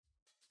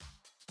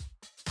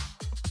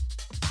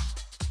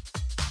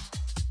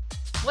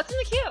What's in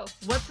the queue?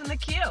 What's in the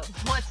queue?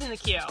 What's in the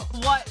queue?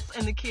 What's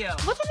in the queue?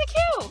 What's in the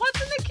queue?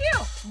 What's in the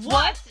queue?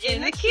 What's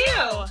in the queue?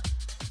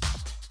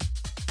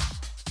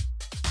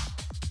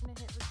 I'm gonna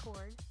hit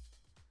record.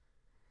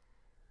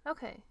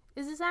 Okay,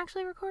 is this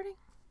actually recording?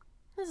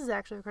 This is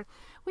actually recording.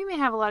 We may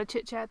have a lot of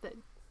chit chat that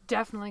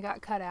definitely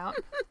got cut out.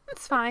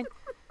 It's fine.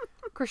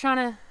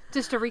 Krishana,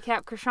 just to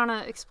recap,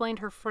 Krishana explained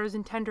her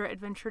frozen tundra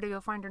adventure to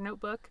go find her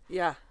notebook.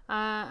 Yeah.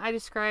 I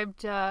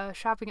described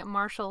shopping at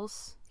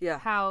Marshall's. Yeah.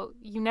 How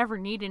you never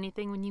need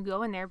anything when you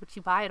go in there, but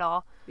you buy it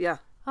all. Yeah.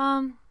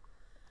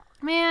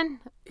 Man,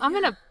 I'm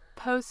gonna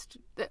post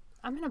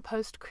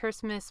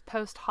Christmas,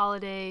 post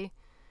holiday.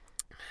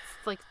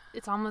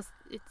 It's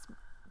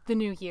the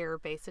new year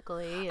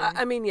basically. And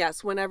I mean,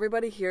 yes. When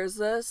everybody hears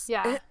this,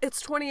 Yeah. it's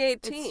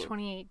 2018. it's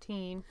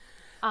 2018.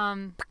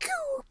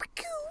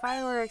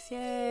 Fireworks,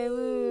 yay,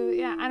 woo.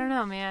 Yeah, I don't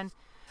know, man.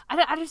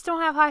 I just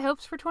don't have high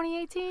hopes for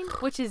 2018,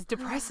 which is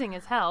depressing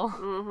as hell.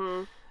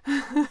 Mm-hmm.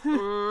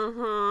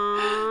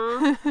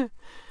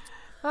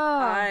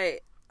 Oh.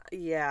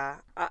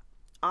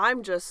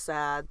 I'm just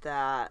sad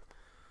that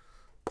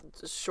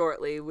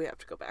shortly we have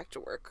to go back to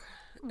work.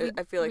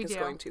 I feel like we it's do.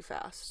 going too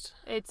fast.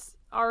 It's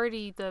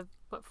already the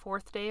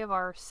fourth day of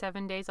our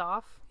 7 days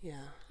off.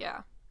 Yeah.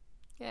 Yeah.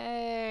 Yay.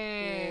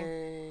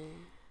 Yay.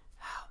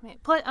 Oh, man.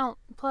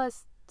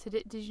 Plus,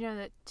 today, did you know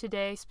that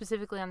today,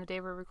 specifically on the day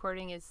we're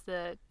recording, is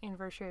the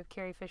anniversary of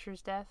Carrie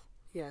Fisher's death?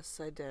 Yes,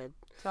 I did.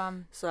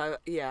 So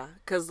yeah,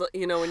 because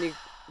you know when you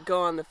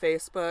go on the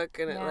Facebook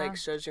and it Yeah. like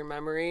shows your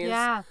memories.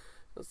 yeah.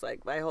 It's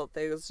like my whole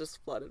thing was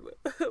just flooded with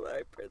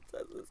my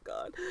princess is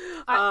gone.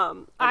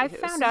 I Anywho's.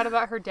 found out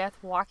about her death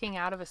walking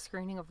out of a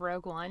screening of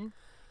Rogue One.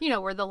 You know,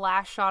 where the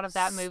last shot of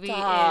that movie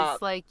Stop.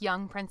 is like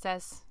young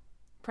Princess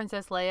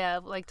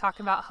Leia, like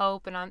talking about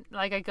hope, and I'm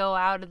like, I go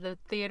out of the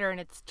theater and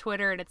it's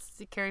Twitter and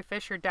it's Carrie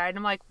Fisher died, and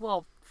I'm like,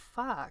 well,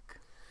 fuck,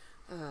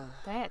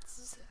 that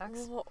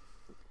sucks. Well,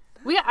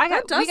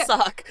 That does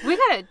suck. We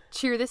gotta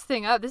cheer this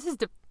thing up. This is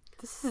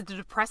a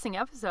depressing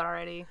episode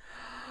already.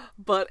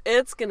 But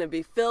it's gonna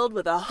be filled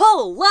with a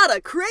whole lot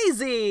of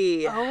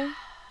crazy. Oh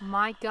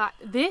my god,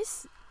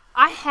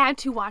 I had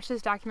to watch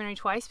this documentary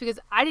twice because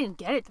I didn't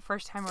get it the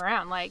first time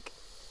around. Like,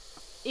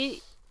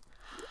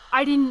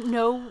 I didn't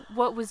know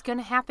what was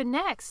gonna happen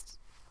next.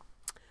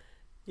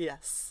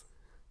 Yes.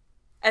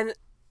 And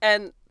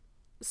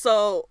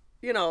so,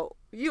 you know,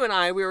 you and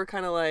I, we were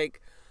kind of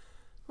like,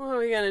 what are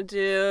we going to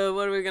do?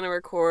 What are we going to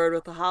record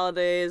with the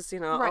holidays? You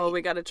know, Right.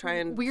 we got to try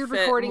and Weird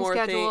fit recording more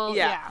schedule. things.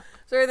 Yeah.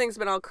 So everything's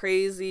been all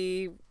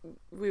crazy.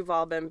 We've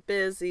all been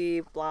busy,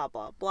 blah,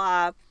 blah,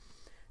 blah.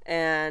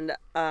 And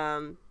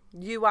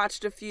you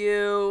watched a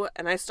few,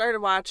 and I started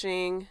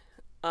watching,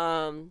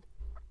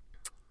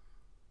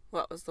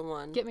 what was the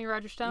one? Get Me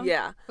Roger Stone?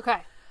 Yeah.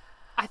 Okay.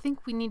 I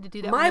think we need to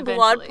do that My one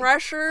blood eventually.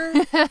 pressure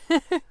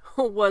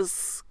was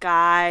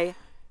sky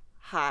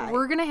high.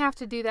 We're gonna have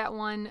to do that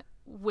one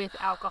with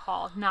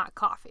alcohol, not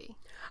coffee.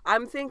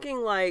 I'm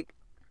thinking, like,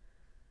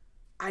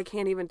 I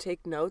can't even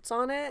take notes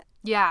on it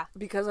Yeah.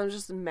 because I'm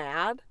just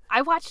mad.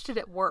 I watched it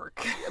at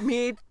work.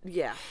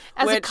 Yeah.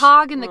 As a Which,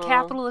 cog in the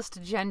capitalist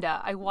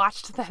agenda, I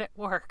watched that at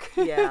work.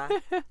 Yeah.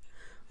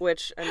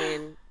 Which, I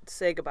mean,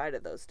 say goodbye to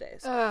those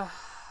days. Ugh.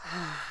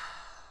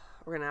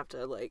 We're going to have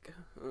to, like,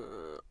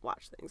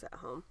 watch things at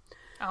home.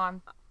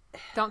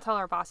 Don't tell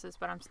our bosses,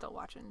 but I'm still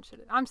watching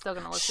shit. I'm still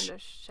gonna listen to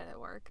shit at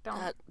work.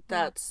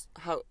 That's,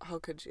 how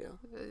could you?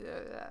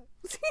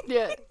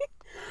 Yeah.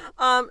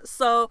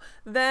 So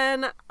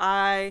then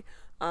I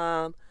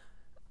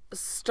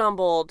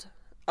stumbled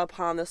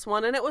upon this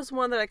one, and it was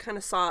one that I kind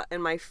of saw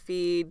in my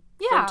feed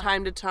Yeah. from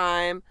time to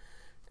time,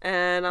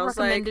 and I was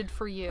Recommended like,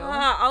 for you.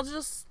 I'll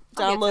just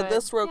I'll get to download it.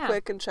 this real Yeah.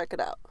 quick and check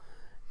it out.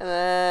 And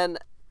then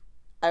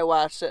I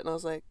watched it, and I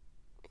was like,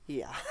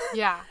 yeah.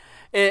 Yeah.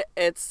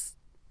 It's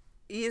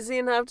easy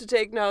enough to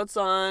take notes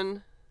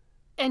on.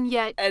 And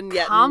yet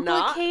not.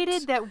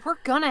 complicated that we're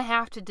gonna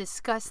have to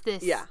discuss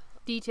this Yeah.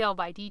 detail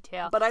by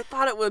detail. But I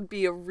thought it would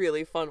be a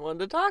really fun one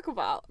to talk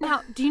about.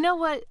 Now, do you know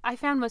what I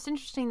found most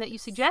interesting that you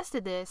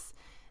suggested this?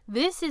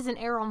 This is an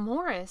Errol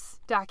Morris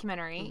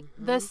documentary.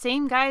 Mm-hmm. The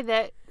same guy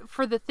that,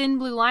 for the Thin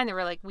Blue Line, they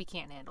were like, we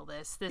can't handle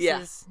this. This Yeah.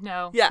 is,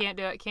 no, Yeah. can't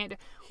do it, can't do it.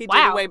 He Wow.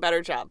 did a way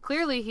better job.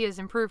 Clearly, he has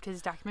improved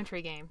his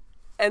documentary game.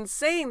 And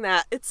saying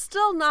that, it's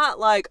still not,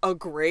 like, a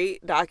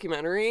great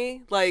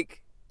documentary.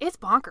 Like, It's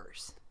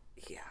bonkers.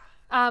 yeah.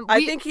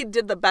 I think he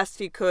did the best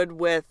he could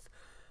with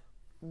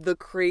the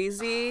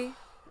crazy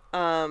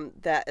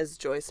that is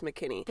Joyce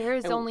McKinney. there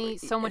is And only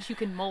so much you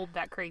can mold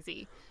that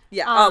crazy.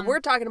 Yeah,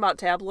 we're talking about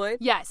Tabloid.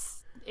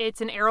 Yes,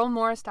 it's an Errol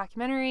Morris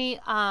documentary.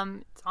 It's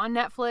on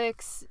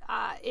Netflix.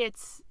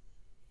 It's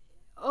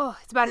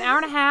about an hour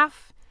and a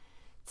half.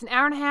 It's an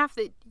hour and a half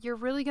that you're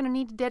really going to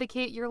need to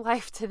dedicate your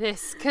life to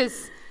this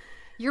because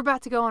you're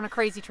about to go on a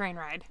crazy train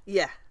ride.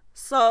 Yeah.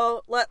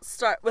 So let's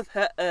start with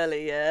her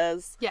early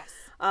years. Yes.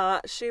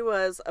 She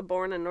was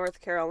born in North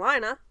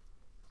Carolina.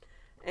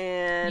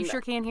 And You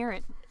sure can hear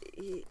it.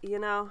 you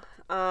know,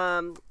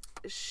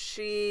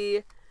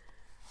 she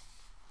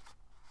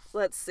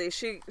let's see.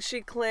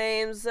 She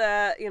claims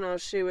that,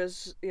 she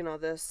was,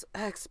 this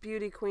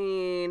ex-beauty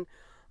queen.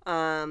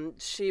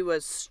 She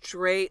was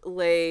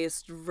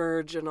straight-laced,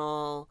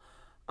 virginal,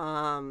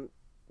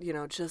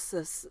 just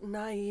this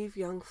naive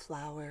young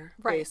flower,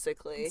 Right.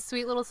 basically.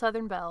 Sweet little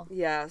Southern belle.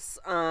 Yes.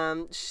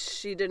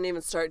 She didn't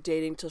even start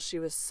dating till she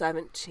was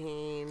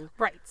 17.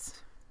 Right.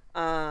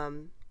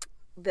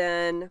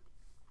 Then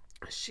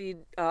she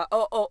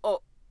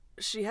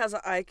she has an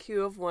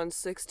IQ of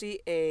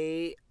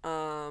 168.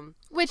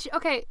 Which,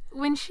 okay,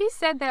 when she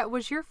said that,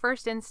 was your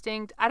first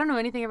instinct, I don't know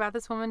anything about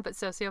this woman, but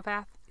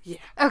sociopath? Yeah.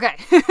 Okay.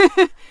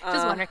 Just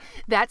wondering.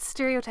 That's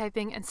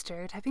stereotyping, and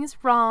stereotyping is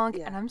wrong,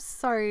 Yeah. and I'm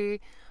sorry.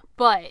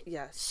 But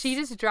Yes. she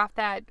just dropped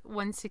that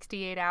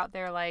 168 out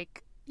there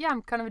like, yeah,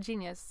 I'm kind of a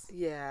genius.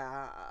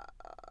 Yeah.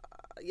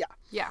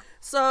 Yeah.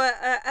 So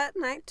at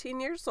 19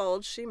 years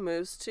old, she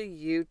moves to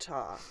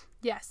Utah.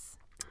 Yes.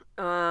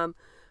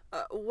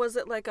 Was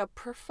it like a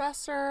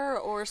professor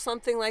or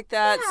something like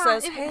that? Yeah,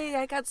 Says, hey,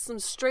 I got some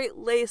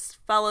straight-laced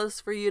fellas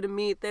for you to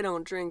meet. They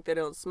don't drink, they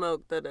don't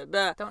smoke,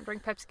 da-da-da. Don't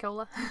drink Pepsi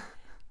Cola.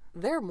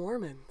 They're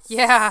Mormons.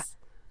 Yeah.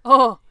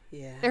 Oh,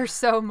 Yeah. they're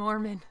so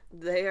Mormon.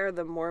 They are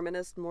the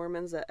Mormonest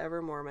Mormons that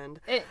ever Mormoned.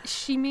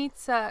 She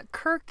meets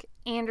Kirk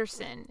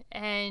Anderson,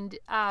 and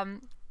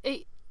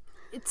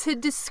to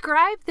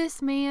describe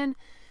this man,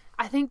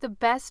 I think the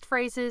best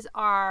phrases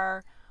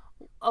are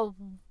a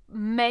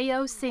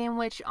mayo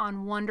sandwich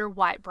on Wonder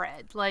White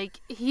bread.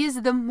 Like, he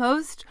is the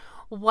most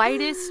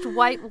whitest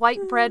white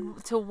bread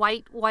to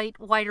whiter,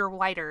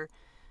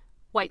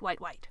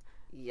 white.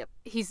 Yep.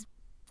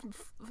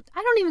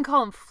 I don't even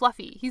call him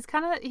fluffy. He's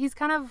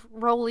kind of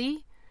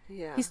rolly.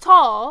 Yeah. He's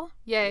tall.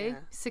 Yay. Yeah.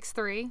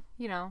 6'3".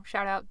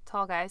 Shout out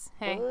tall guys.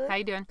 Hey, What? how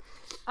you doing?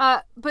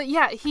 But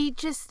yeah,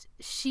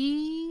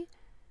 she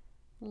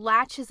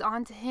latches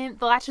onto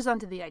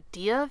the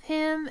idea of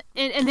him,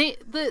 and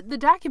the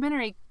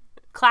documentary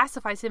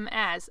classifies him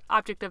as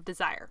object of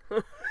desire.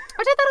 Which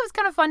I thought it was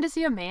kind of fun to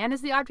see a man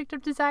as the object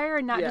of desire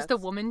and not just a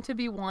Yes. woman to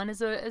be won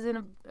as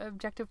an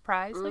objective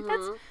prize. Like,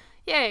 that's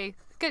yay.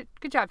 Good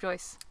job,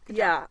 Joyce. Good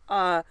job.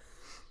 Yeah.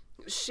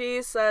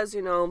 She says,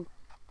 on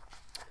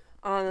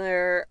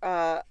their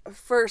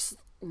first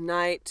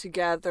night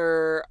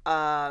together,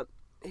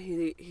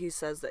 he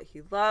says that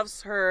he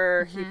loves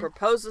her. He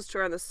proposes to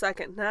her on the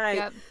second night.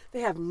 Yep. They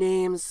have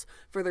names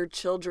for their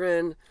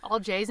children. All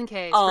J's and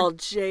K's. All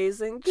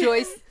J's and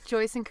K's.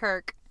 Joyce and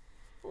Kirk.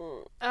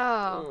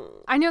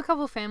 Oh, I knew a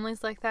couple of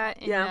families like that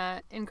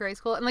in grade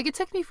school, and like it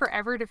took me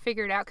forever to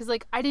figure it out because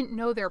like I didn't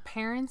know their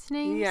parents'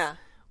 names. Yeah.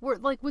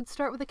 Would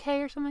start with a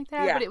K or something like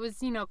that. Yeah. But it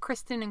was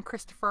Kristen and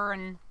Christopher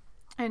and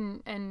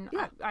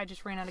Yeah. I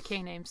just ran out of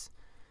K names.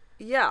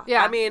 Yeah.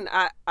 Yeah. I mean,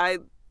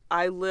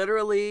 I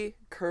literally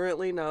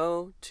currently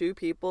know 2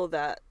 people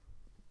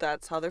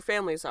that's how their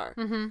families are.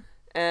 Mm-hmm.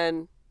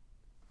 And,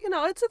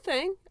 it's a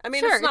thing. I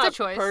mean, Sure, it's not it's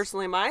a choice.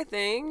 personally my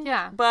thing.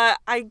 Yeah. But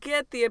I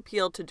get the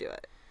appeal to do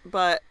it.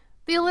 But,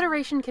 The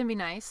alliteration can be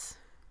nice.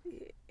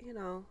 it,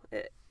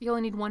 You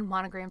only need one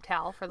monogram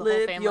towel for the whole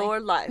live family. your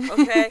life,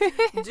 okay?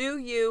 Do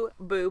you,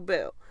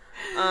 boo-boo.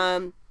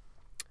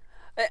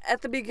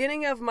 At the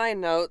beginning of my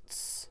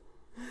notes,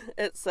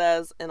 it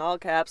says, in all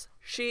caps,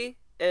 she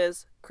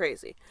is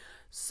crazy.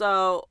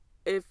 So,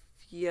 if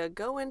you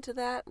go into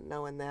that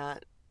knowing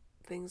that,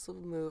 things will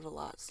move a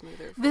lot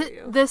smoother for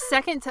you. The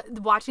second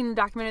watching the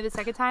documentary the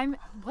second time,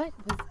 what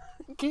was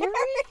Gary?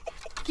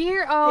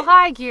 Gary, oh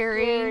hi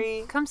Gary.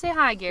 Gary. Come say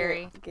hi,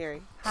 Gary.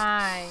 Gary.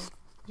 Hi.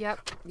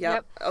 Yep.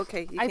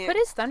 Okay. You I can't, put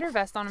his thunder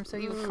vest on him so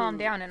he would calm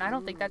down, and I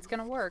don't think that's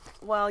gonna work.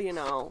 well,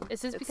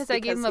 Is this it's because I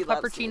gave him a he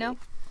loves puppuccino? me.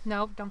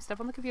 No, don't step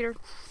on the computer.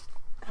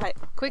 Hi.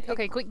 Quick,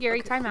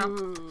 Gary, time out.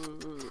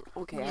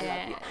 Okay, I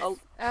love you. Yes. Oh,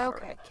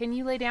 Okay, can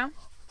you lay down?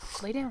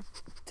 Lay down.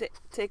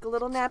 take a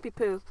little nappy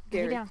poo,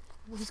 Gary. Lay down.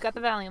 Who's got the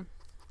Valium?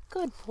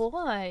 Good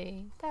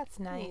boy. That's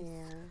nice.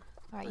 Yeah.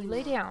 All right, you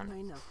lay down.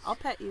 I know. I'll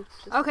pet you.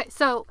 Just Okay,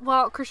 so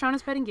while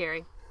Krishana's petting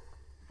Gary,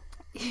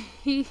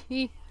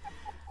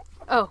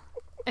 oh,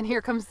 and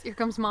here comes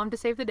Mom to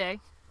save the day.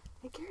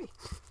 Hey,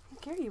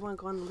 Gary, you want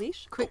to go on the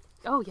leash? Quick!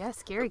 Oh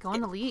yes, Gary, go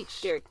on the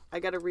leash. Gary, I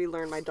got to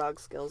relearn my dog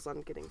skills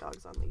on getting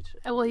dogs on leashes.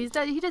 Oh, well, he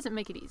doesn't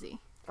make it easy.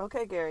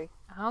 Okay, Gary.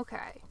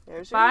 Okay.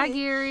 There's your Bye, leash.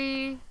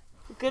 Gary.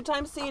 Good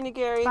time seeing you,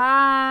 Gary.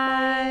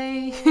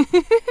 Bye.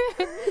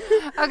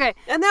 Okay.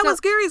 And that so- was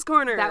Gary's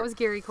corner. That was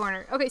Gary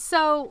Corner. Okay,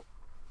 so,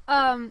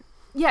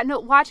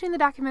 watching the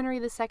documentary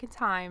the second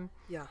time,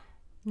 Yeah.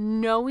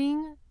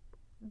 knowing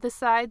the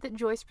side that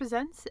Joyce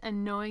presents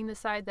and knowing the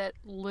side that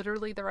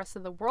literally the rest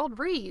of the world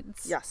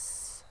reads.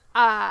 Yes.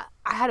 I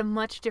had a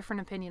much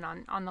different opinion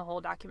on the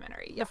whole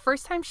documentary. The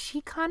first time she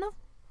kind of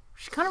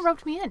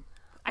roped me in.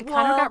 I kind of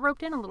Well, got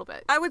roped in a little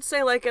bit. I would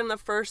say like in the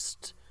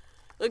first,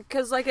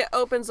 because like it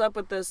opens up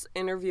with this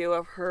interview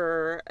of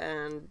her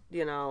and,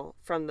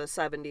 from the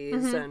 70s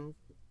Mm-hmm. and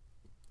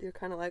you're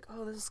kind of like,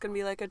 oh, this is going to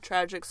be like a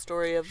tragic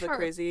story of the Sure.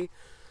 crazy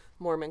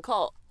Mormon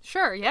cult,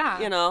 Sure, yeah.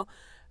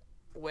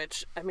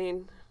 which, I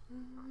mean,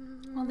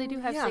 Well, they do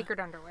have Yeah. sacred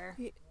underwear.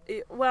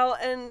 well,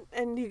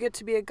 and you get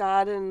to be a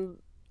god and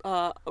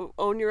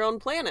own your own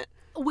planet.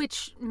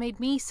 which made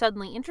me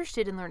suddenly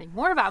interested in learning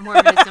more about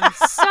Mormonism.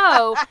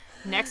 So,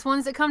 next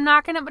ones that come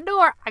knocking at my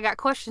door, I got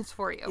questions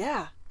for you.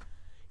 Yeah.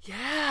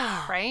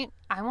 Yeah. Right?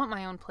 I want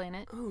my own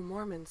planet. Ooh,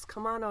 Mormons,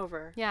 come on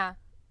over. Yeah.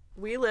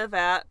 We live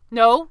at...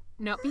 No.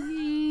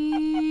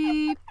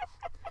 Beep.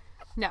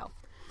 No.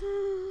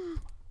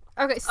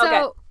 Okay, so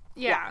Okay.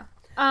 yeah.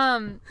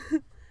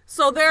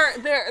 So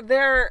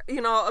they're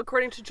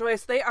according to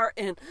Joyce, they are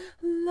in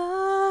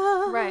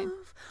love. Right.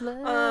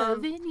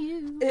 Loving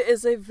you. It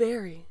is a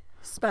very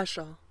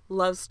special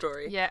love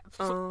story. Yeah.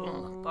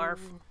 Barf.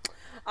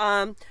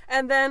 And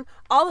then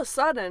all of a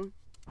sudden,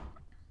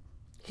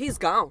 he's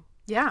gone.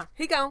 Yeah.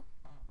 He gone.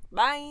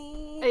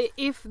 Bye.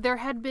 If there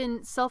had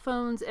been cell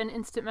phones and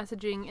instant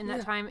messaging in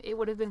that time, it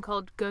would have been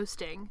called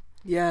ghosting.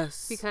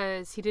 Yes.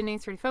 Because he didn't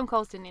answer any phone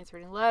calls, didn't answer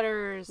any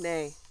letters.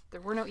 Nay. There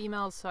were no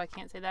emails, so I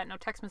can't say that. No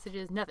text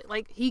messages, nothing.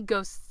 Like, he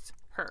ghosts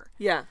her.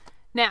 Yeah.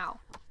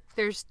 Now,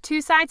 there's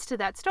two sides to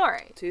that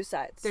story. Two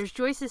sides. There's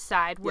Joyce's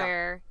side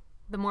where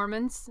the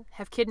Mormons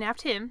have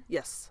kidnapped him.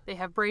 Yes. They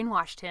have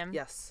brainwashed him.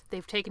 Yes.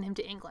 They've taken him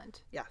to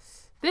England.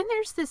 Yes. Then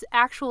there's this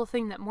actual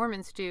thing that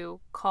Mormons do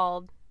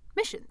called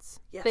missions.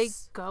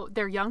 Yes.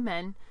 They're young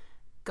men,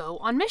 go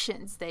on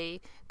missions. They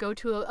go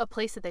to a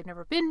place that they've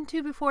never been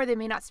to before. They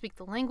may not speak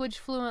the language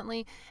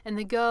fluently, and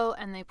they go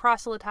and they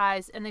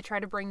proselytize and they try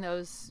to bring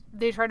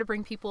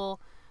people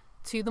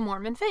to the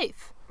Mormon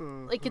faith.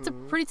 Mm-hmm. Like, it's a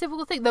pretty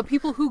typical thing. The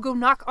people who go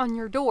knock on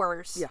your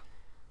doors. Yeah.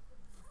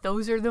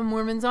 Those are the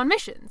Mormons on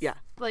missions. Yeah.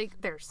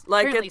 Like, there's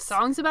Like apparently it's-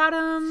 songs about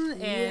them.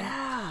 And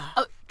Yeah.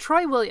 Oh,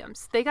 Troy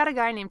Williams. They got a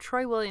guy named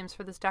Troy Williams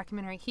for this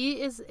documentary.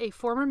 He is a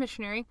former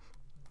missionary,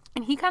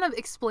 and he kind of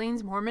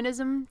explains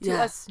Mormonism to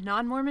us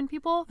non-Mormon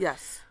people.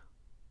 Yes.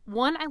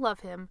 One, I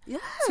love him.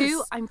 Yes.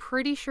 Two, I'm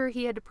pretty sure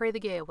he had to pray the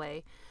gay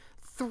away.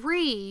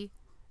 Three,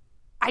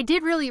 I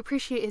did really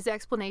appreciate his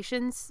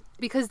explanations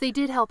because they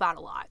did help out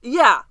a lot.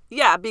 Yeah.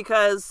 Yeah.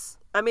 Because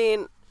I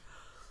mean,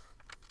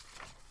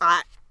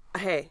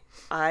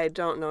 I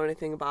don't know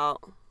anything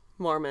about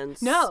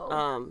Mormons.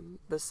 No.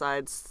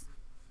 Besides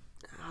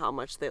how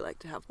much they like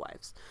to have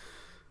wives.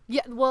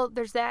 Yeah, well,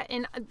 there's that.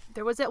 And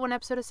there was that one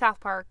episode of South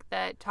Park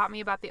that taught me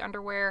about the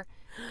underwear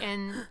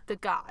and the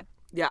god.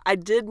 Yeah, I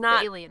did not.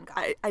 The alien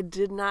god. I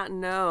did not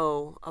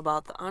know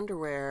about the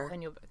underwear. I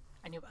knew about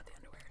the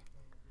underwear.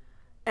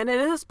 And it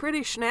is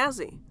pretty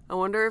snazzy. I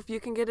wonder if you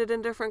can get it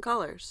in different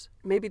colors.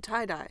 Maybe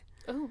tie-dye.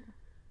 Oh.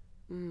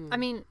 I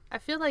mean, I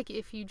feel like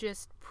if you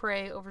just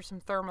pray over some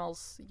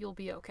thermals, you'll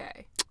be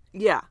okay.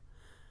 Yeah.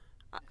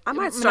 I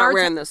might start Menards-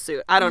 wearing this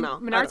suit. I don't know.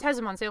 Menards has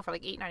them on sale for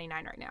like $8.99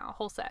 right now, a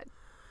whole set.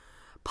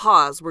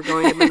 Pause. We're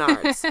going to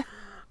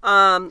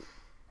Menards.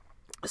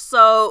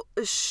 So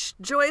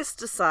Joyce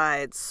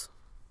decides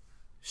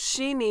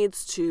she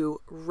needs to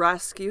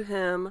rescue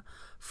him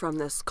from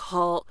this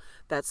cult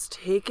that's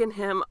taken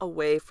him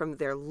away from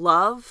their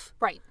love,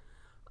 Right.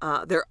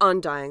 their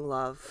undying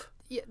love.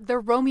 Yeah, the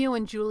Romeo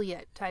and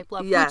Juliet type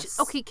love. Yes.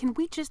 Which, okay, can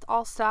we just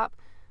all stop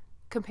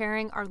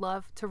comparing our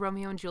love to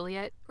Romeo and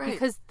Juliet? Right.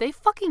 Because they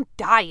fucking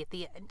die at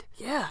the end.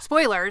 Yeah.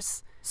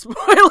 Spoilers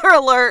Spoiler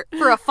alert.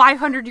 for a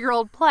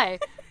 500-year-old play.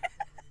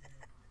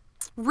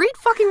 Read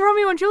fucking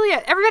Romeo and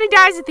Juliet. Everybody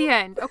dies at the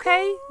end,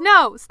 okay?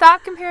 No,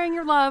 stop comparing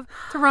your love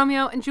to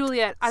Romeo and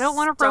Juliet. I don't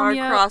want a Romeo.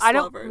 Star-crossed I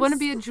don't lovers. want to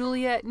be a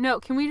Juliet. No,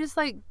 can we just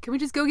go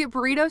get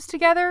burritos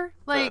together?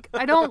 Like,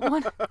 I don't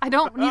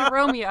need a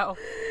Romeo.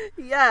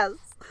 Yes.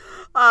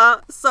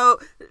 So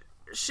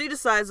she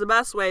decides the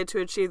best way to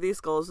achieve these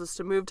goals is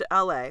to move to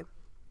LA.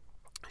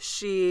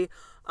 She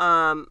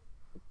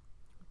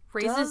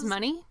Raises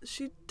money?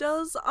 she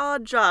does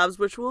odd jobs,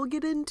 which we'll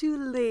get into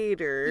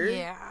later.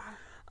 Yeah.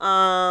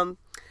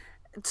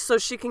 So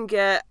she can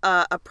get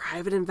a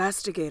private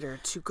investigator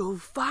to go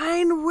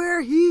find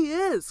where he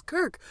is.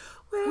 Kirk,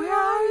 where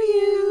are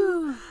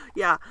you?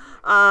 Yeah.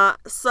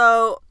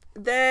 So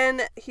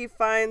then he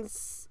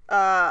finds,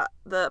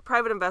 the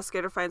private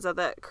investigator finds out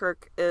that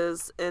Kirk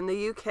is in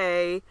the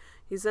UK.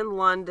 He's in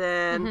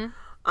London.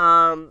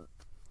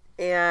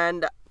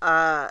 And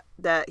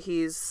that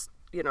he's,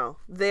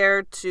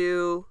 there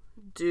to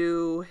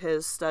do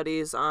his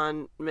studies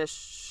on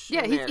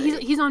missionary. Yeah,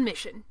 he's on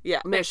mission.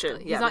 Yeah, mission.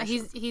 Basically. Yeah,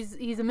 He's mission.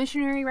 he's a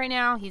missionary right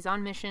now. He's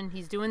on mission.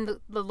 He's doing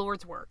the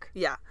Lord's work.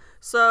 Yeah.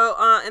 So,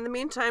 in the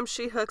meantime,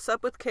 she hooks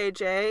up with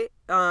KJ,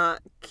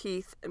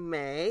 Keith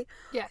May.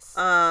 Yes.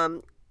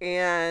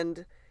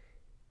 And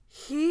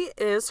he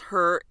is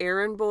her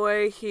errand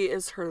boy. He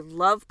is her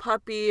love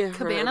puppy.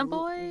 Cabana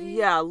boy?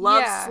 Yeah,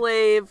 love Yeah.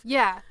 slave.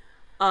 Yeah.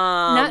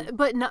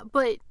 But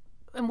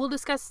and we'll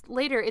discuss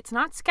later. It's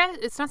not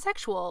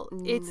sexual.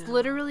 It's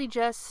literally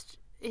just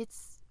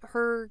it's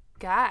her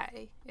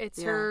guy.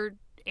 It's her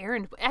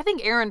errand. I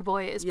think errand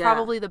boy is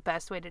probably the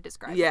best way to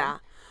describe Yeah. him.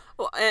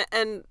 Well,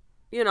 and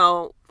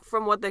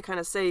from what they kind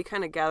of say, you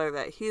kind of gather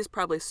that he's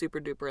probably super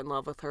duper in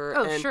love with her.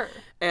 Oh, and, sure.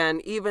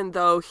 And even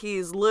though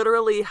he's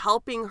literally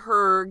helping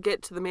her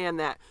get to the man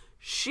that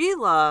she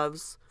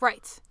loves,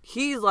 Right.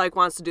 he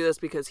wants to do this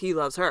because he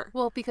loves her.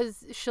 Well,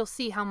 because she'll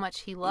see how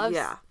much he loves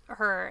Yeah.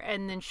 her,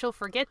 and then she'll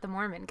forget the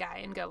Mormon guy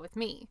and go with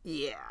me.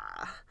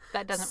 Yeah.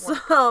 That doesn't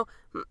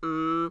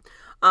work.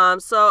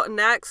 So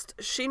next,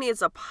 she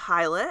needs a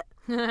pilot.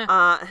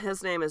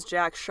 His name is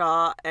Jack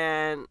Shaw,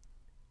 and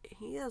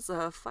he is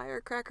a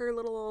firecracker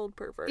little old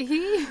pervert.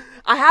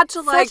 I had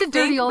to like Such a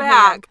dirty think old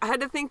back. man. I had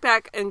to think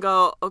back and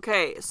go,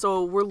 okay,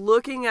 so we're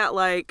looking at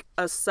like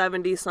a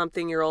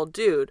 70-something-year-old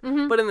dude,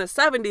 but in the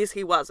 70s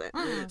he wasn't.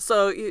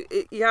 So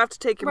you have to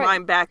take your Right.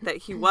 mind back that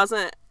he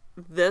wasn't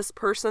this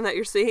person that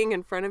you're seeing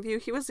in front of you.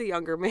 He was a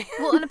younger man.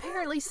 Well, and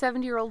apparently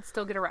 70-year-olds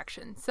still get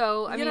erections.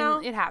 So, I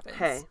mean, it happens.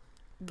 Hey,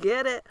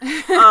 get it?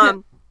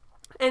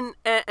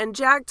 And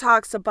Jack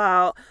talks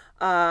about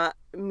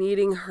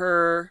meeting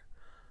her.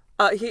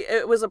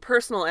 It was a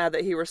personal ad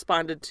that he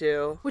responded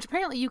to. Which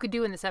apparently you could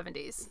do in the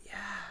 70s.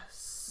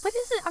 Yes. But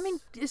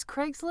is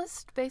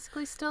Craigslist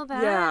basically still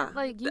that? Yeah.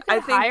 Like, you could I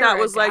think hire that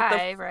a was like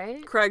guy,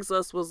 right?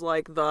 Craigslist was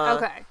like the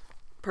Okay.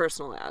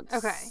 personal ads.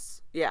 Okay.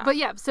 Yeah. But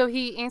yeah, so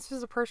he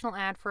answers a personal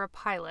ad for a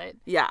pilot.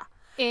 Yeah.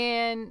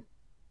 And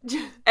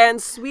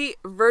And sweet,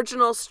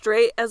 virginal,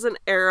 straight as an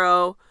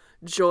arrow,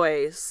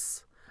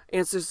 Joyce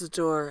answers the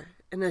door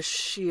in a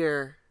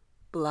sheer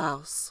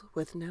blouse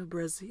with no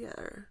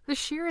brassiere. the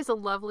sheer is a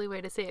lovely way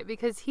to say it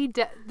because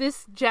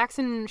this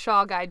Jackson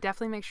Shaw guy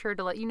definitely makes sure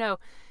to let you know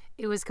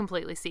it was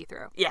completely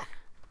see-through. Yeah.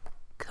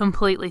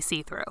 Completely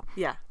see-through.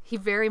 Yeah. He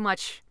very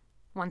much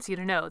wants you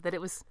to know that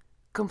it was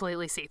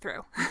completely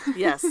see-through.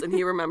 Yes, and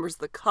he remembers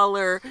the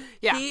color.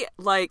 Yeah.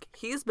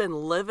 He's been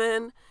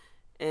living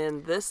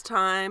in this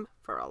time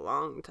for a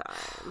long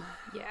time.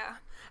 Yeah.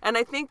 And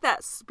I think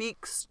that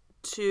speaks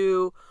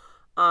to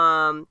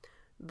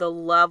the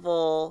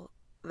level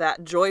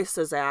that Joyce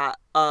is at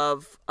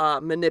of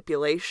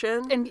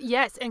manipulation. And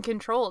yes, and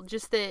control.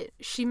 Just that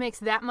she makes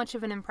that much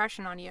of an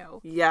impression on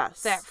you.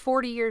 Yes. That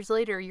 40 years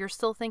later, you're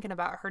still thinking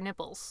about her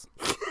nipples.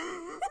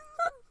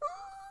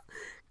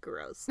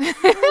 Gross.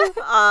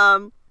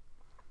 And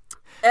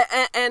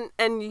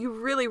you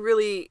really,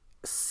 really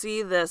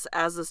see this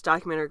as this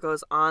documentary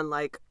goes on.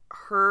 Like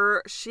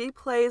she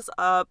plays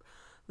up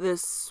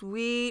this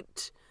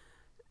sweet,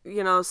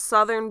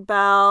 Southern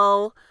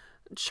belle,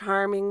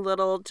 charming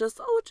little, I'm just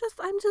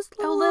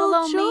little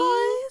old me?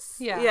 Joyce.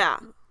 Yeah. Yeah.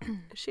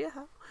 Is she a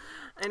hoe?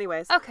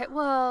 Anyways. Okay,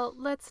 well,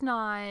 let's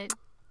not.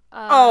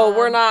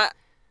 We're not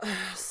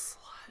slut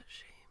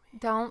shaming.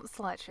 Don't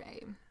slut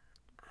shame.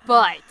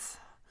 But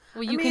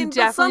you can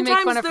definitely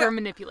make fun of her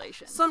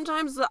manipulation.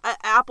 Sometimes the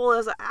apple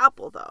is an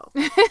apple, though.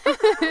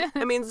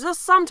 I mean,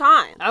 just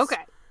sometimes.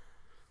 Okay.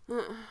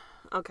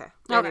 Okay.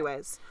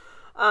 Anyways.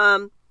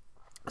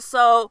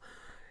 So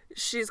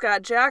she's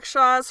got Jack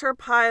Shaw as her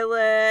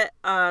pilot.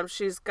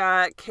 She's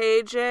got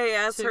KJ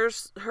as her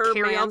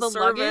carry all the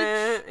manservant.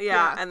 luggage?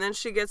 Yeah. And then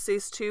she gets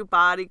these 2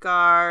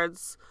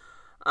 bodyguards.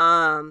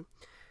 And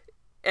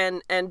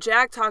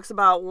Jack talks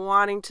about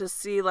wanting to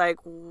see like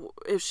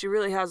if she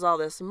really has all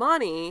this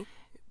money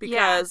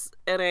because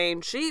it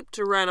ain't cheap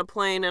to rent a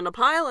plane and a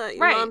pilot, you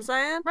know what I'm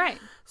saying? Right.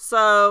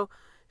 So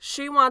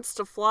she wants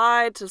to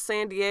fly to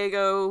San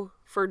Diego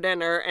for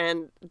dinner,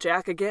 and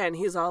Jack again,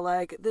 he's all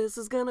like, this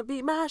is gonna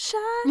be my shot.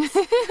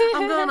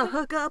 I'm gonna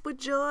hook up with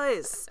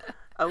Joyce.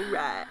 All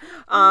right.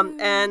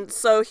 And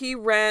so he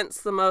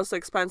rents the most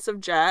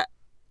expensive jet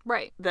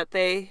Right. that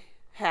they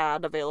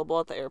had available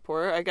at the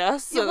airport, I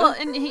guess. Yeah, well,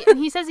 and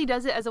he says he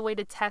does it as a way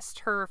to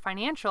test her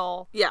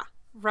financial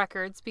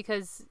records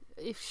because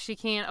if she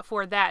can't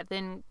afford that,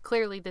 then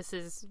clearly this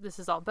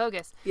is all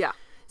bogus. Yeah.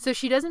 So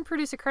she doesn't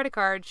produce a credit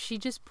card. She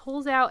just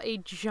pulls out a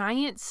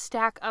giant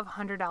stack of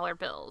 $100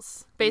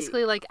 bills,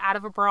 basically like out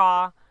of a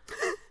bra.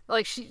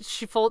 Like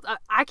she folds.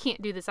 I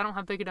can't do this. I don't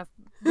have big enough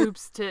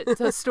boobs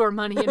to store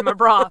money in my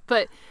bra.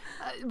 But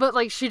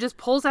like she just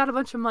pulls out a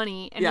bunch of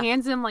money and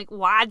hands him like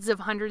wads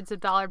of hundreds of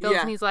dollar bills,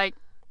 and he's like,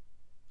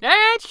 "All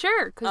right,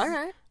 sure." Because all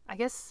right. I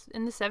guess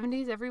in the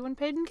 70s everyone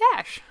paid in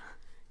cash.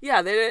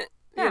 Yeah, they didn't,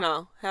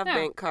 have Yeah.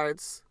 bank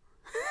cards.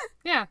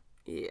 Yeah.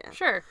 Yeah.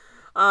 Sure.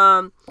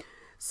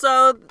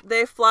 So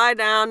they fly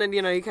down, and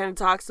he kind of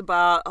talks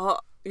about,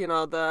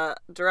 the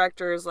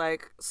director is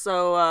like,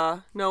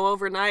 so no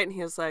overnight, and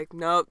he was like,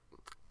 nope,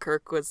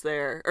 Kirk was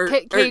there, or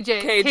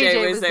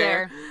KJ was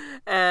there,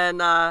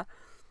 and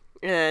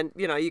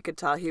you could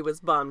tell he was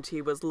bummed.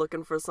 He was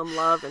looking for some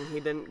love, and he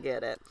didn't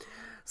get it.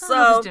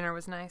 So his dinner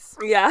was nice.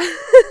 Yeah,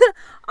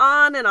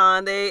 on and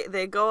on.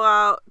 They go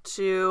out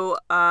to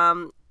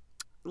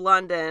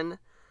London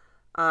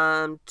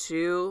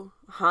to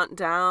hunt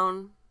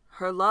down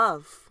her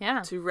love.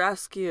 Yeah. To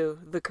rescue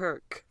the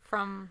Kirk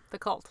From the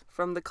cult.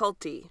 from the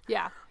culty.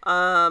 Yeah.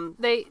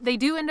 They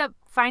do end up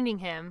finding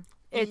him.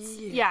 It's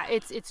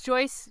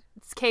Joyce,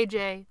 it's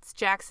KJ, it's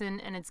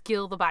Jackson, and it's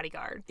Gil the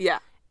bodyguard. Yeah.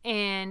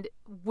 And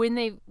when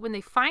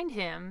they find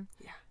him,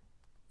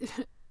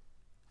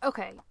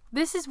 okay,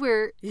 this is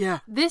where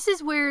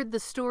the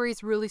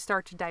stories really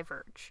start to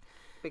diverge.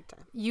 Big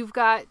time. You've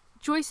got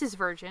Joyce's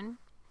version,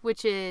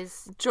 which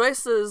is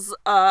Joyce's,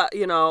 I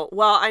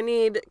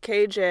need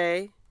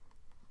KJ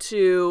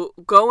to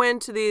go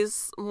into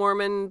these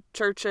Mormon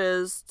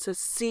churches to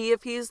see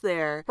if he's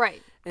there.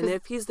 right. And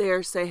if he's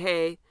there, say,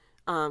 hey,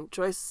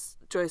 Joyce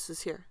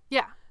is here.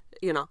 Yeah.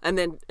 you know, and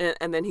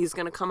then he's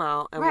gonna come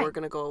out and Right. we're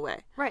gonna go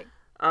away. Right.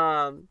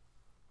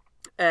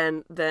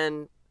 And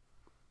then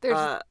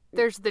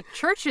There's the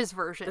church's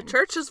version. the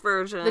church's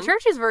version. The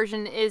church's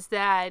version is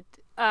that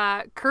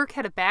Kirk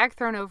had a bag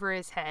thrown over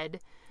his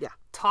head, Yeah.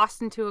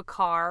 tossed into a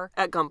car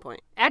At gunpoint.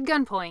 at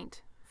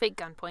gunpoint, fake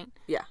gunpoint,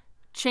 Yeah.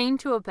 chained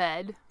to a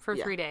bed for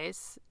Yeah. 3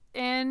 days,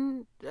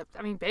 and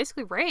I mean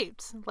basically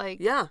raped. Like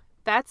Yeah.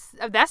 that's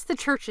the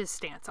church's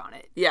stance on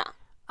it. Yeah.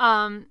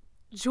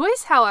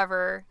 Joyce,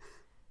 however,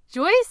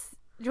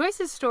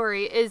 Joyce's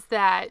story is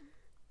that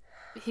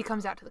he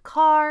comes out to the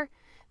car.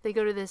 They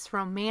go to this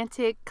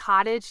romantic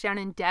cottage down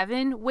in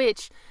Devon,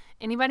 which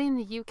anybody in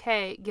the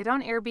UK, get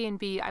on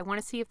Airbnb. I want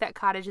to see if that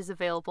cottage is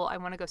available. I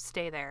want to go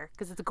stay there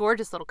because it's a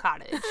gorgeous little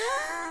cottage.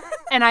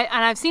 and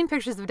I've seen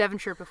pictures of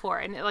Devonshire before,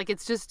 and like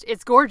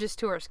it's gorgeous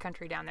tourist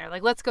country down there.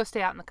 Like let's go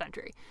stay out in the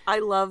country. I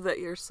love that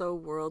you're so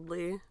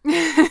worldly.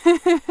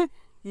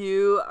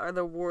 You are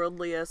the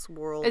worldliest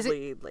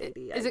worldly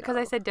lady. Is it because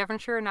I said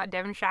Devonshire and not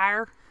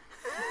Devonshire?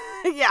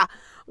 Yeah.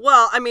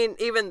 Well, I mean,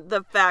 even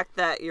the fact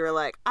that you're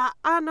like,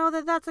 I know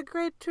that that's a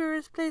great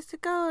tourist place to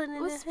go. And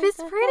Well, it's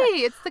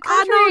pretty. It's the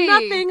country. I know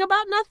nothing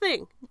about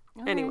nothing.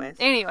 Okay. Anyways.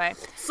 Anyway.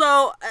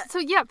 So, So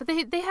yeah, but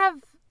they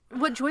have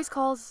what Joyce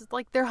calls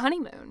like their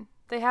honeymoon.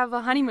 They have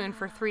a honeymoon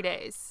for 3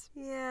 days.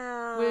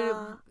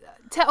 yeah.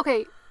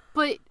 Okay,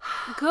 but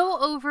go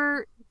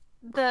over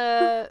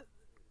the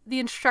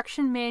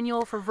instruction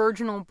manual for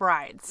virginal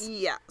brides.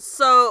 Yeah.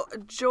 So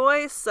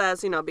Joyce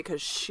says, you know,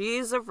 because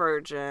she's a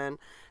virgin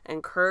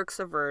and Kirk's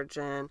a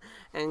virgin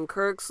and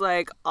Kirk's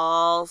like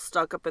all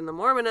stuck up in the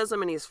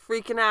Mormonism and he's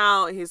freaking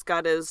out. He's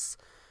got his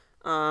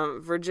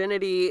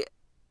virginity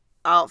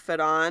outfit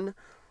on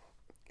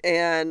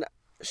and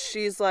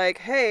she's like,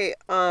 hey,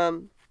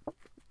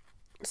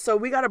 so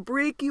we got to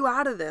break you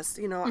out of this.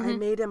 You know, I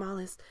made him all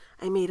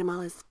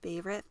his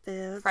favorite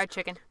foods. Fried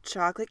chicken.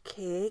 Chocolate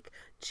cake,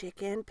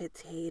 chicken,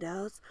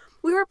 potatoes.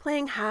 We were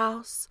playing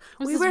house.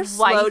 Was We this were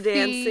slow wifey?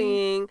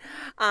 dancing.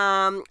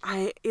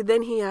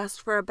 Then he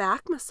asked for a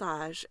back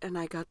massage, and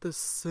I got the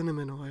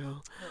cinnamon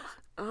oil.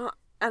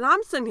 And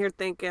I'm sitting here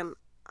thinking,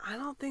 I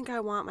don't think I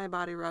want my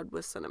body rubbed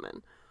with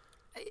cinnamon.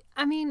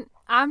 I mean,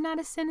 I'm not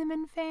a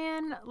cinnamon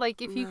fan. Like,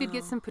 if you could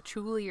get some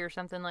patchouli or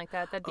something like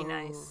that, that'd be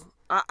nice.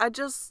 I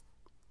just,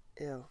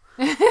 ew.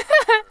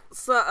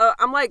 So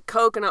I'm like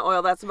coconut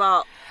oil. That's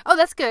about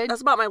That's good.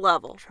 my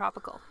level.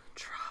 Tropical.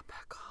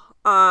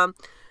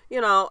 You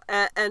know,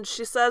 and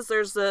she says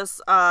there's this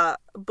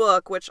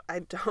book which I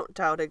don't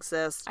doubt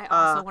exists. I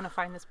also want to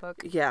find this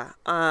book. Yeah.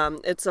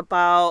 It's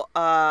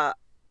about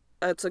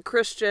it's a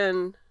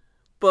Christian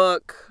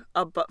book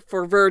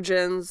for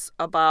virgins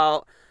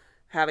about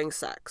having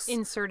sex.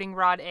 Inserting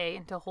rod A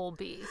into hole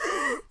B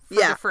for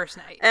Yeah. the first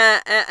night.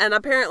 And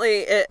apparently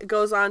it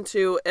goes on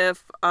to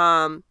if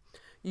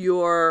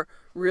you're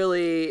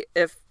really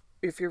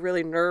if you're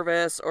really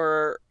nervous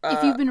or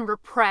if you've been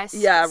repressed,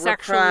 repressed,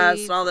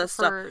 sexually all this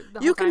for stuff, the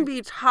whole you can time.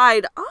 be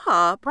tied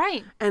up,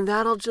 Right. and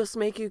that'll just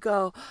make you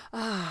go,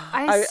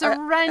 I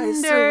surrender. I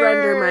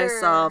surrender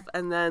myself,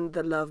 and then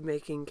the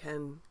lovemaking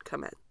can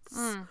commence.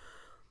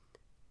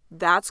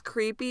 That's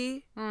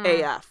creepy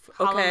AF.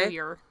 Okay,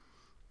 Hallelujah.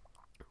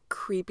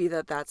 creepy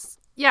that's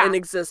Yeah. in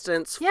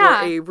existence Yeah.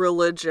 for a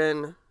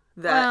religion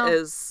that Well-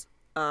 is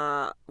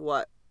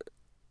what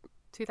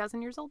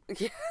 2,000 years old.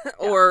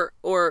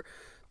 or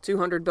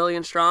 200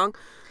 billion strong.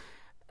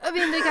 I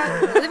mean, they've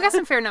got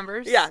some fair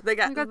numbers. Yeah,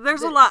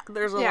 there's a lot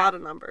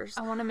of numbers.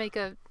 I want to make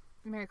a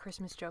Merry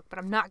Christmas joke, but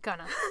I'm not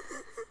gonna.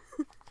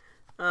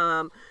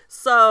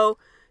 So,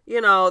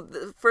 you know,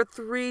 for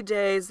 3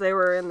 days they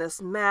were in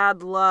this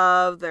mad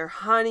love, their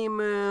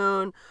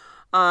honeymoon,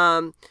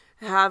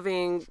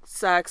 having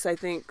sex, I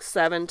think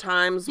 7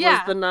 times was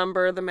Yeah.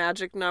 the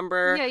magic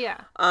number.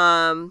 Yeah.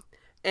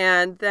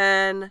 And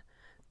then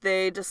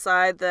they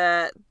decide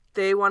that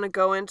they want to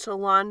go into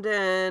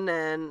London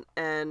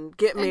and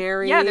get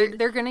married. Yeah,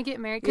 they're gonna get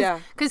married. Yeah.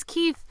 Because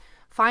Keith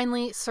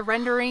finally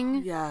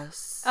surrendering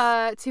Yes.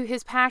 to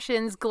his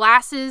passions,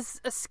 glasses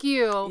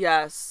askew.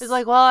 Yes. Is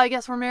like, well, I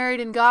guess we're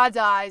married in God's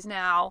eyes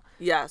now.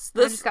 Yes.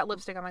 I just got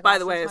lipstick on my by glasses.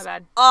 the way, my is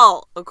bad.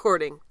 all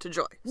according to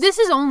Joyce. This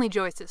is only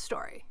Joyce's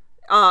story.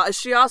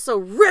 She also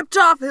ripped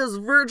off his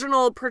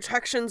virginal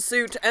protection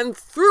suit and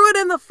threw it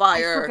in the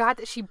fire. I forgot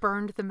that she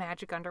burned the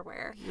magic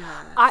underwear.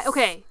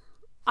 Yes.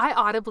 I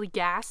audibly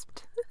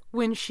gasped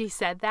when she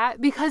said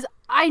that because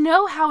I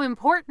know how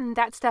important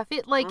that stuff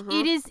is. Like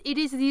it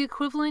is the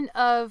equivalent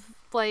of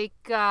like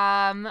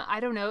I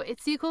don't know.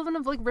 It's the equivalent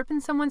of like ripping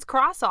someone's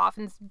cross off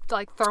and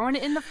like throwing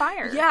it in the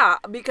fire. Yeah,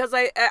 because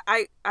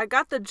I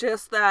got the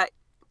gist that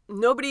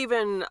nobody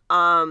even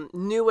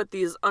knew what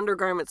these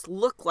undergarments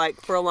looked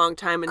like for a long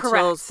time until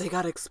Correct. they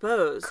got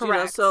exposed. Correct. You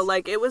know? So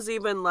like it was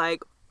even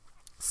like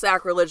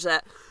sacrilege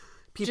that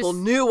people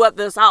knew what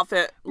this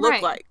outfit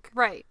looked like.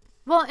 Right.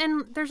 Well,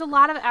 and there's a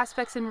lot of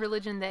aspects in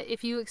religion that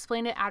if you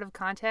explain it out of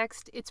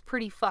context, it's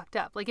pretty fucked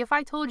up. Like if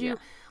I told you,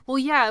 well,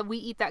 yeah, we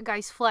eat that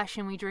guy's flesh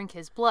and we drink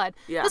his blood,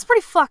 Yeah. that's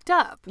pretty fucked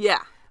up. Yeah.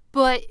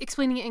 but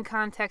explaining it in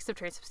context of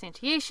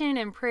transubstantiation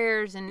and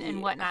prayers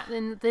and whatnot,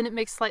 then it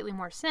makes slightly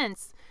more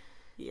sense.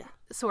 Yeah.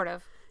 Sort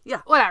of.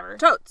 Yeah. Whatever.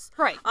 Totes.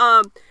 Right.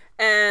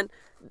 And,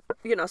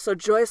 so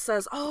Joyce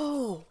says,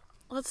 oh,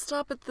 let's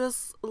stop at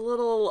this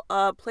little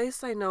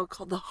place I know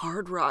called the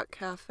Hard Rock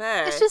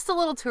Cafe. It's just a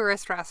little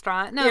tourist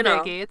restaurant. No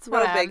biggie. It's no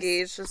whatever.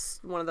 biggie. It's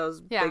just one of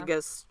those Yeah.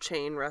 biggest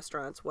chain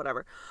restaurants,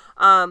 whatever.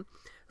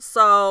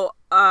 So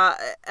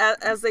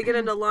as they get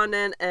into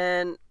London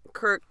and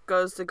Kirk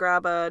goes to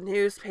grab a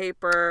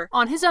newspaper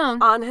On his own.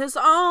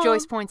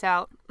 Joyce points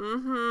out.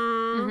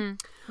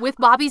 With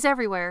bobbies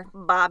everywhere.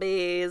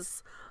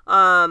 Bobbies.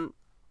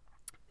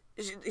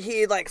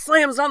 He like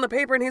slams on the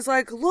paper and he's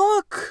like,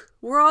 look,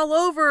 we're all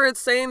over. It's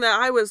saying that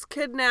I was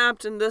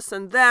kidnapped and this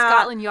and that.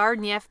 Scotland Yard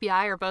and the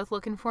FBI are both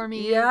looking for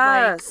me.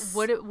 Yes.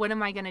 Like, what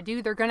am I going to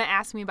do? They're going to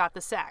ask me about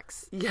the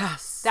sex.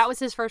 Yes. That was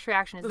his first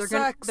reaction. Is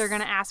The they're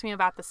going to ask me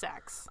about the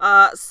sex.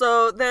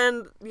 So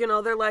then,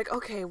 they're like,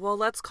 okay, well,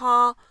 let's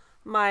call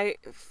my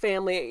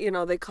family.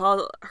 They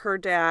call her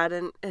dad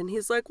and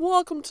he's like,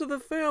 welcome to the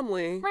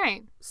family.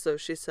 Right. So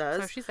she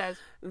says. So she says.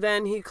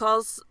 Then he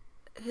calls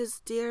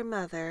his dear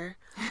mother,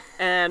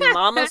 and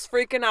Mama's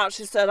freaking out.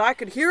 She said, I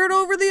could hear it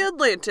over the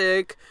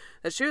Atlantic,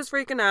 that she was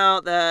freaking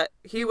out that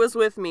he was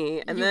with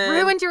me. And You then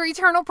ruined your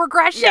eternal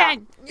progression. yeah,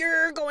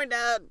 you're going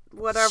to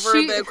whatever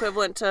the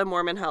equivalent to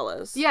Mormon hell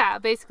is. Yeah,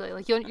 basically.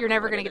 Like, you're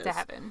never what going to it get to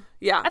is. heaven.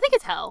 Yeah. I think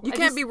it's hell. You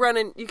can't be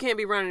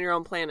running your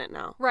own planet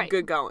now. Right.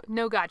 Good going.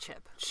 No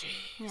godship. Jeez.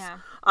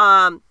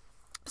 Yeah.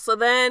 So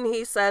then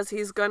he says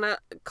he's gonna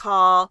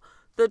call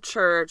the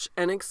church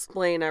and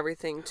explain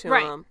everything to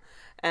Right. him.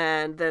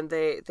 And then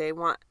they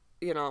want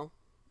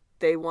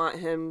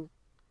him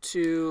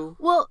to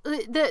Well,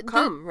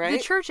 the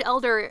right? church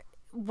elder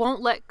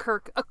won't let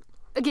Kirk,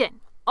 again,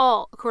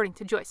 all according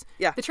to Joyce.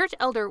 Yeah. The church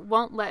elder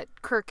won't let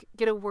Kirk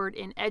get a word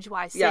in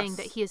edgewise saying Yes.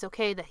 that he is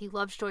okay, that he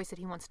loves Joyce, that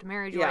he wants to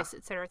marry Yeah. Joyce,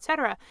 et cetera, et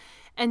cetera.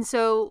 And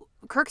so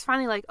Kirk's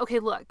finally like, okay,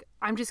 look,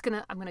 I'm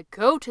gonna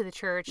go to the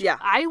church. Yeah.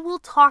 I will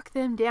talk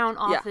them down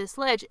off Yeah. this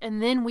ledge,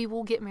 and then we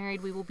will get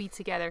married. We will be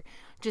together.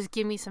 Just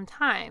give me some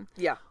time.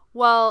 Yeah.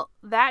 Well,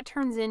 that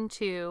turns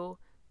into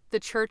the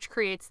church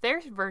creates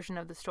their version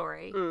of the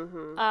story.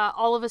 Mm-hmm.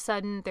 All of a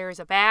sudden, there's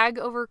a bag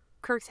over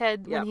Kirk's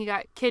head when Yep. he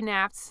got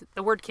kidnapped.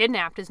 The word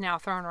kidnapped is now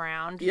thrown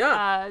around.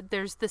 Yeah.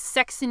 There's the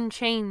sex in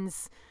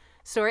chains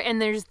story, and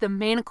there's the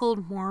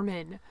manacled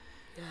Mormon,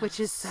 which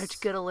is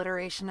such good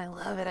alliteration. I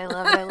love it. I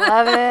love it. I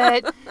love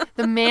it.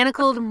 The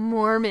manacled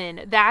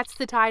Mormon. That's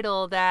the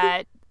title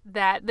that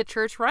the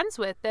church runs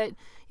with. That,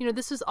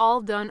 this was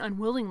all done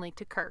unwillingly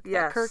to Kirk.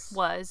 Yes. That Kirk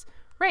was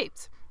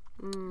raped.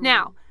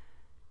 Now,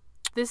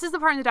 this is the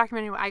part in the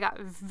documentary where I got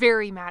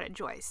very mad at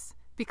Joyce,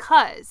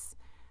 because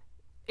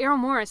Errol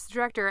Morris, the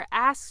director,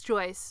 asks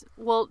Joyce,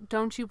 well,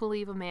 don't you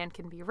believe a man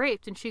can be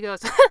raped? And she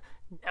goes,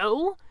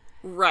 no.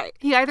 Right.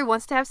 He either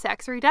wants to have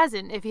sex or he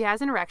doesn't. If he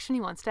has an erection,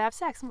 he wants to have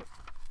sex. I'm like,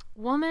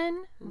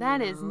 woman,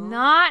 that is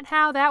not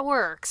how that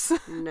works.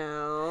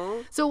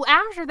 No. So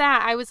after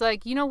that, I was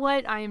like, you know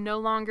what? I am no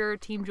longer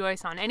Team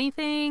Joyce on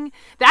anything.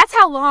 That's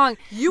how long.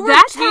 You were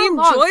that's Team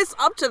how long. Joyce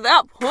up to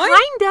that point?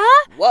 Kinda.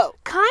 Whoa.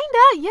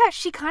 Yeah,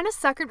 she kind of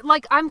suckered.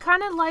 Like, I'm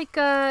kind of like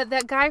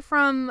that guy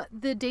from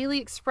the Daily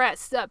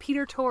Express,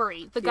 Peter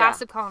Torrey, the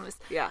gossip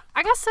columnist. Yeah.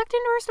 I got sucked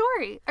into her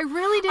story. I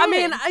really did. I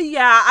mean,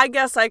 I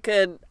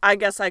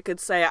guess I could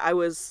say I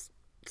was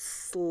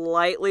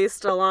slightly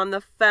still on the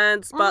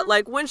fence, but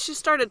like when she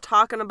started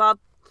talking about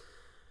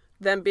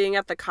them being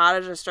at the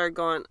cottage, I started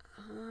going,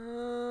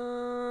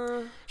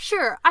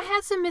 sure, I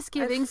had some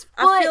misgivings,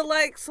 I feel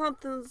like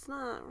something's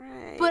not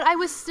right. but I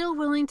was still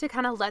willing to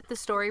kind of let the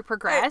story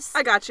progress.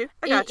 I got you.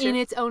 In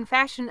its own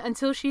fashion,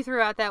 until she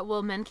threw out that,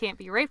 well, men can't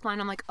be raped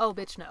line. I'm like, oh,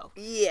 bitch, no.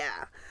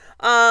 Yeah.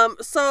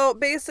 So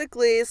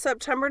basically,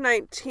 September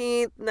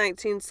 19th,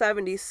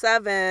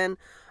 1977,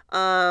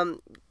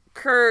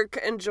 Kirk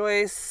and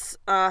Joyce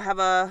have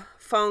a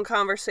phone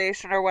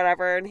conversation or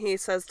whatever, and he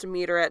says to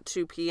meet her at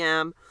 2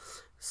 p.m.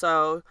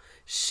 So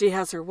she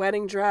has her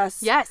wedding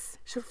dress. Yes.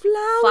 She has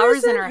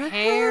flowers in her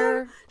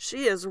hair.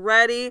 She is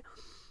ready.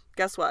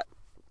 Guess what?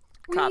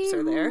 Cops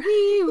are there.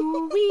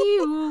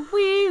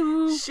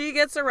 She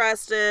gets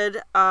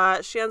arrested.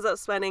 She ends up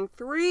spending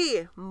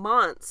 3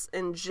 months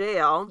in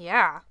jail.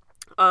 Yeah.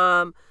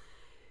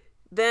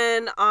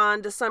 Then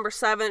on December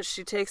 7th,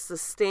 she takes the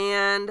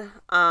stand,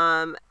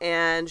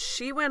 and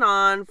she went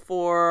on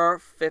for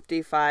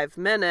 55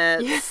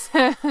 minutes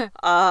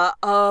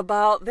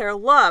about their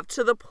love,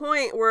 to the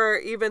point where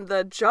even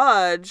the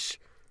judge,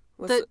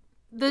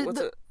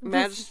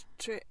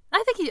 magistrate?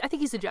 I think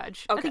he's a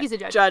judge. Okay. I think he's a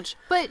judge.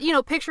 But,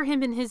 picture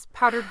him in his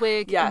powdered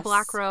wig and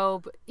black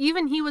robe.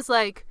 Even he was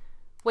like,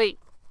 wait,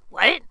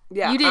 what?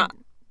 Yeah. You did I'm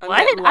what?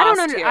 getting I don't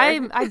lost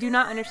understand. here. I do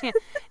not understand.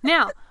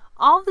 Now,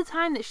 all the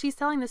time that she's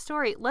telling the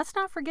story, let's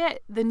not forget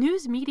the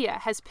news media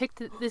has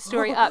picked this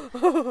story up.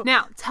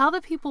 Now, tell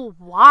the people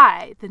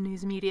why the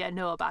news media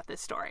know about this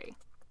story.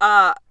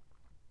 Why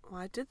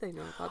did they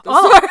know about this?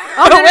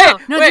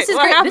 No, this is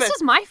what great. happened? This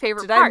is my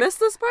favorite Did part. I miss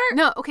this part?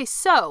 No, okay,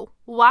 so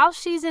while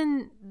she's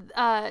in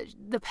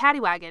the paddy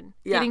wagon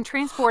Yeah. getting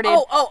transported.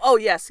 Oh,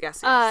 yes.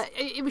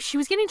 She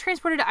was getting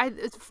transported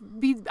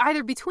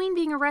either between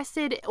being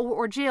arrested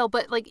or jail,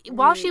 but like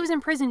while she was in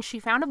prison, she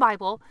found a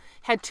Bible,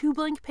 had 2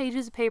 blank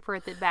pages of paper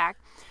at the back.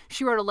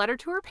 She wrote a letter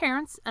to her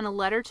parents and a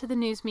letter to the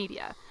news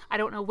media. I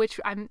don't know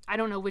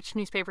which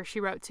newspaper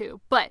she wrote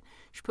to, but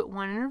she put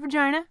one in her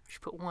vagina, she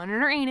put one in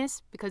her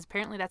anus, because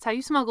apparently that's how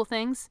you smuggle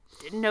things.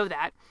 Didn't know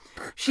that.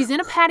 She's in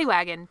a paddy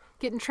wagon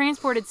getting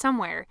transported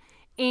somewhere,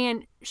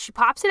 and she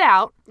pops it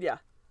out. Yeah.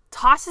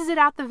 Tosses it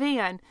out the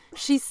van.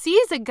 She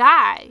sees a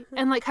guy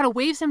and like kind of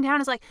waves him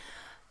down. Is like,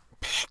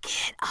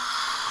 pick it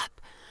up,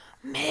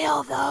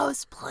 mail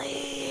those,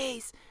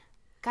 please.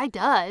 Guy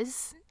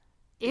does.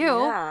 Ew.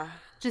 Yeah.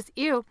 Just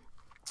ew.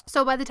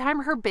 So by the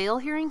time her bail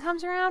hearing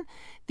comes around,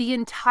 the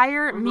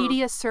entire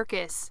media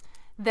circus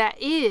that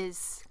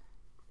is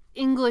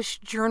English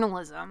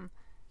journalism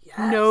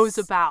knows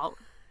about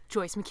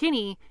Joyce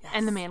McKinney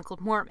and the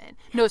Manacled Mormon,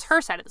 knows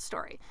her side of the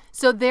story.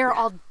 So they're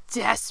all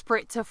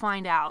desperate to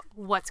find out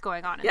what's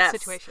going on in the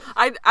situation.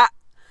 I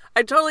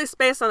totally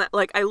spaced on that.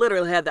 Like, I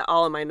literally had that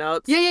all in my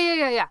notes.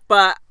 Yeah.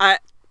 But I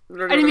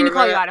didn't mean to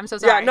call you out. I'm so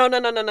sorry. Yeah,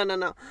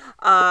 no.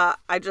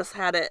 I just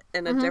had it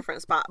in a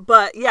different spot.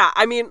 But yeah,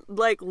 I mean,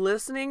 like,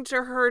 listening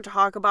to her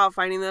talk about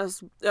finding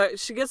this,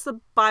 she gets the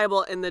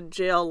Bible in the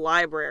jail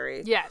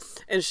library. Yes.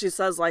 And she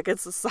says, like,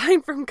 it's a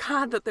sign from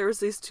God that there's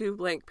these 2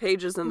 blank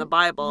pages in the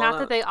Bible. Not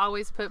that they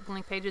always put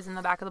blank pages in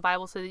the back of the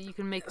Bible so that you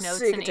can make notes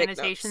So you can and take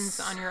annotations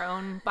notes. on your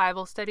own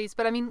Bible studies.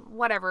 But I mean,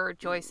 whatever,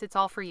 Joyce, it's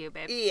all for you,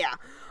 babe. Yeah.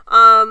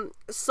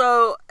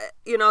 So,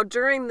 you know,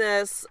 during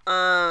this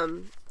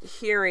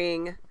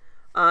hearing,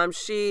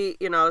 she,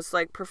 you know, is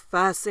like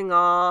professing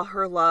all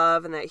her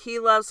love and that he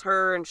loves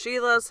her and she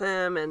loves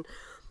him and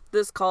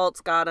this cult's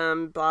got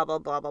him, blah, blah,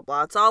 blah, blah,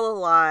 blah. It's all a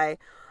lie.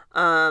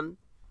 And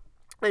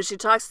she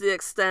talks to the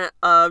extent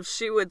of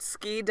she would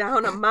ski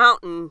down a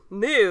mountain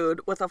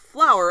nude with a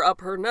flower up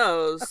her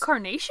nose. A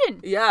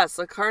carnation. Yes,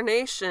 a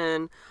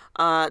carnation,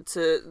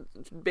 to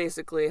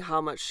basically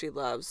how much she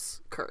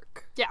loves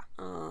Kirk. Yeah.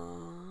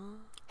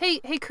 Hey,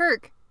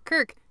 Kirk,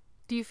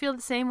 do you feel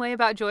the same way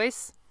about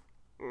Joyce?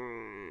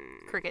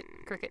 Cricket.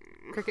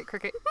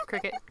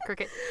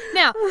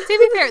 Now, to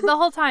be fair, the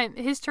whole time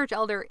his church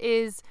elder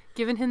is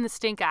giving him the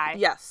stink eye.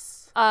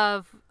 Yes.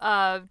 Of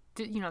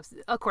you know,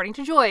 according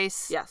to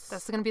Joyce. Yes.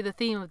 That's going to be the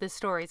theme of this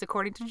story. Is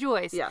according to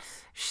Joyce.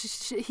 Yes.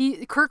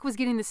 Kirk was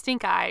getting the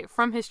stink eye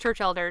from his church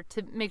elder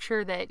to make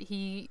sure that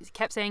he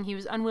kept saying he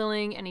was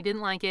unwilling and he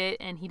didn't like it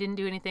and he didn't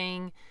do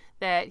anything,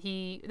 that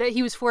he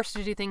was forced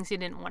to do things he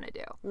didn't want to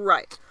do.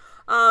 Right.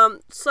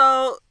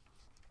 So,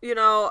 you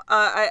know,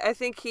 I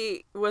think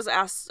he was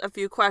asked a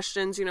few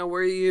questions. You know,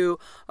 were you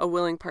a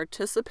willing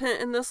participant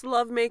in this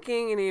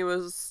lovemaking? And he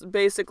was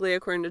basically,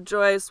 according to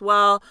Joyce,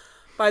 well,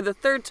 by the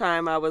 3rd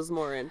time, I was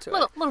more into it.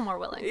 A little more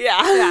willing.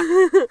 Yeah.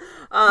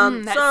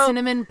 That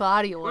cinnamon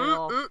body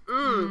oil.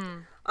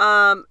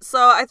 So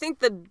I think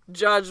the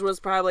judge was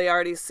probably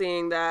already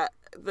seeing that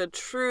the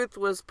truth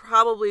was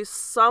probably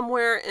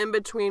somewhere in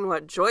between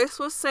what Joyce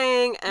was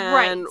saying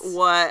and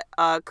what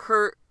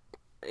Kurt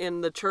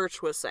in the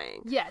church was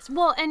saying. Yes.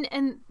 Well,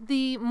 and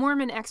the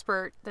Mormon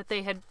expert that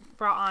they had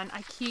brought on,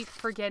 I keep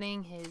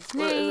forgetting his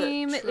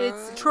name.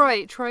 It's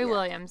Troy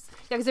Williams.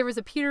 Yeah, because there was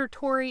a Peter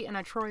Torrey and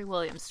a Troy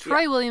Williams.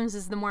 Troy Williams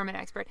is the Mormon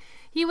expert.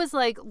 He was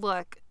like,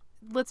 look,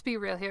 let's be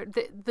real here.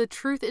 The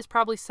truth is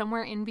probably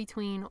somewhere in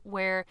between,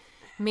 where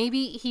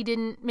maybe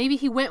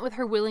he went with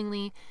her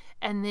willingly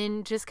and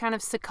then just kind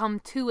of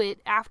succumbed to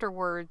it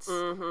afterwards,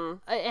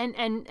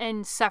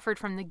 and suffered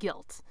from the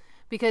guilt.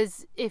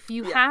 Because if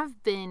you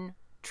have been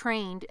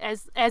trained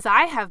as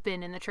I have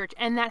been in the church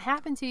and that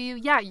happened to you,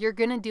 you're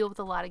gonna deal with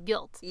a lot of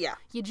guilt.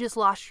 You just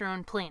lost your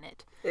own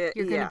planet.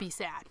 You're gonna be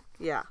sad.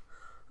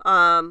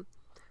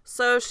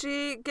 So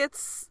she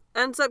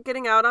ends up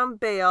getting out on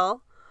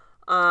bail,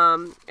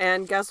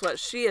 and guess what,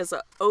 she is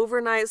an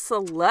overnight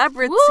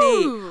celebrity.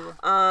 Woo!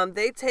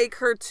 They take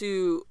her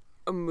to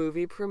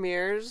movie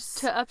premieres,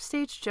 to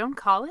upstage Joan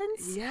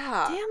Collins.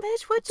 Yeah. Damn,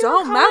 bitch, what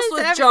Don't Joan mess Collins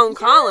with ever- Joan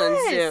Collins,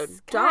 Yes!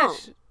 dude.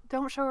 Gosh,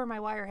 don't show her my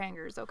wire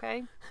hangers,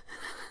 okay?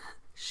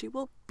 She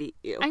will beat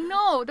you. I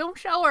know, don't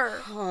show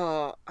her.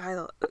 Oh,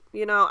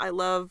 I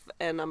love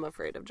and I'm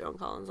afraid of Joan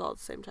Collins all at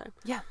the same time.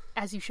 Yeah,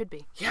 as you should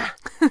be. Yeah.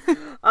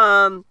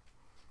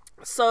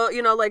 So,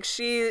 you know, like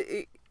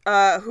she,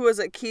 who is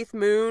it? Keith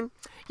Moon.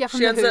 Yeah, from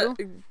she The ends Who. up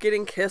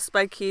getting kissed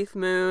by Keith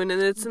Moon,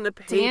 and it's in the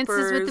papers.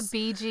 Dances with the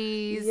Bee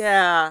Gees.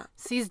 Yeah.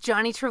 Sees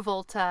Johnny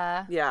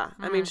Travolta. Yeah.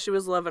 I mean, she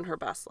was living her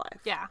best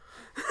life. Yeah.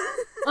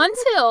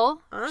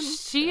 Until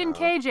she and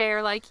KJ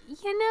are like,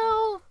 you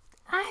know,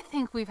 I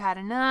think we've had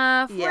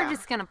enough. Yeah. We're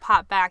just going to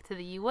pop back to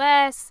the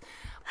U.S.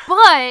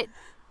 But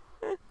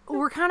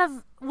we're kind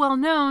of well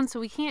known, so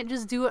we can't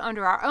just do it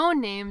under our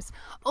own names.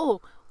 Oh,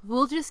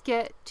 we'll just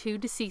get 2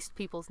 deceased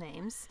people's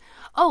names.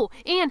 Oh,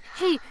 and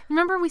hey,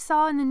 remember we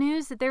saw in the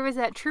news that there was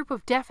that troupe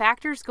of deaf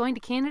actors going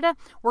to Canada?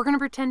 We're going to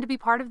pretend to be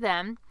part of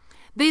them.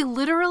 They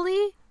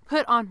literally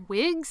put on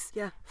wigs,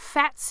 Yeah.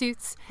 fat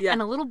suits, Yeah.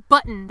 and a little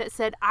button that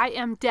said, "I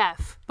am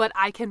deaf, but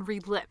I can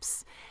read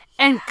lips,"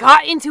 and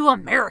got into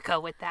America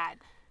with that.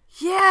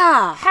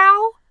 Yeah.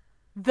 How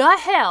the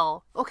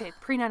hell? Okay,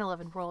 pre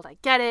 9/11 world, I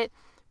get it.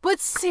 But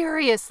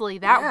seriously,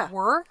 that Yeah.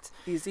 worked?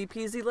 Easy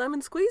peasy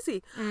lemon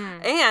squeezy.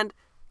 And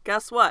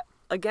guess what?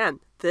 Again,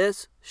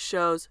 this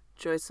shows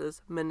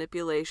Joyce's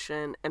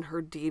manipulation and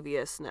her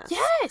deviousness.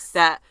 Yes.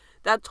 That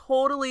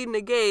totally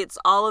negates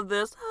all of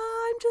this.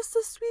 Oh, I'm just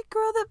a sweet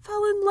girl that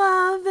fell in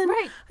love and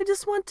Right. I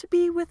just want to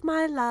be with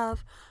my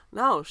love.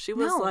 No, she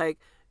was No. like,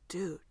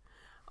 dude,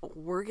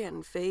 we're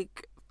getting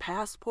fake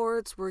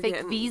passports. We're Fake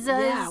getting visas.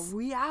 Yeah,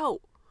 we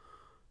out.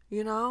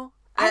 You know?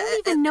 I don't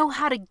even know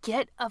how to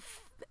get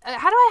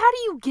how do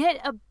you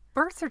get a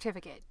birth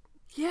certificate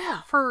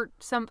Yeah. for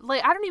some,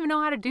 like, I don't even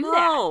know how to do that.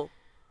 No.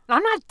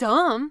 I'm not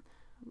dumb.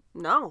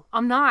 No.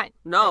 I'm not.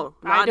 No.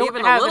 I Not don't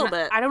even a have little an-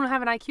 bit. I don't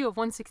have an IQ of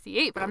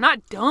 168, but I'm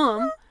not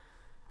dumb.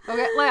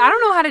 Okay, like, I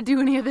don't know how to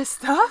do any of this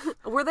stuff.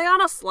 Were they on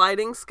a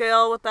sliding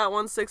scale with that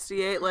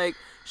 168? Like,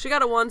 she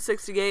got a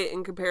 168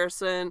 in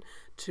comparison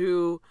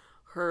to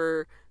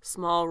her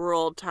small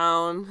rural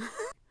town.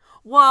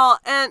 Well,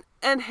 and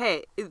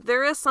hey,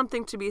 there is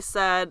something to be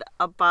said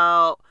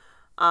about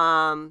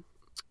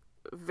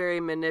very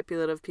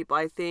manipulative people.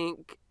 I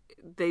think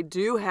they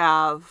do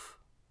have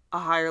a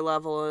higher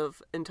level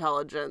of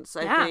intelligence.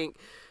 I Yeah. think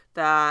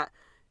that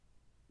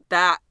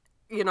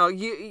you know,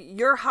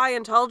 your high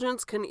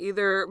intelligence can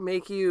either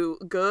make you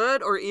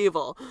good or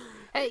evil.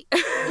 Hey,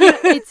 you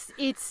know,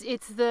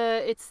 it's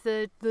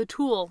the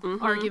tool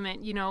Mm-hmm.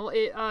 argument. You know,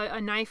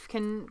 a knife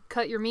can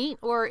cut your meat,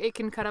 or it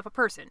can cut up a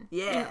person.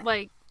 Yeah.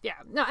 Like, yeah.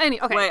 No.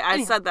 Okay. Wait, I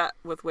anyhow. said that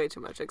with way too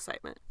much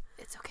excitement.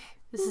 It's okay.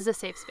 This is a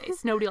safe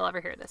space. Nobody will ever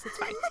hear this. It's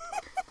fine.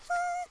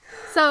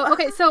 So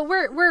okay, so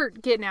we're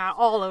getting out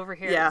all over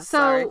here. Yeah,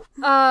 So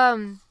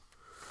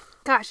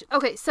gosh.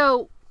 Okay.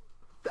 So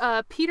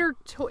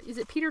is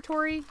it Peter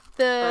Torrey?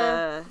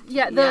 The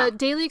yeah.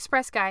 Daily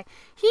Express guy.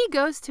 He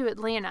goes to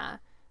Atlanta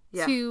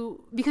Yeah.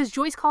 because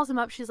Joyce calls him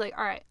up. She's like,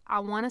 "All right, I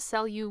want to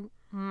sell you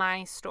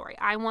my story.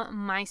 I want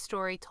my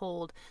story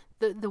told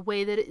the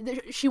way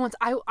that she wants.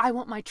 I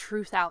want my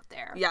truth out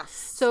there." Yes.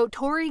 So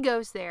Tori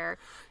goes there.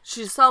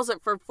 She sells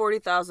it for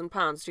 40,000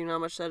 pounds. Do you know how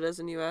much that is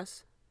in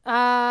U.S.?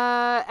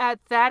 At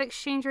that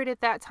exchange rate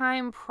at that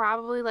time,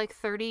 probably like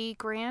 30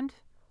 grand.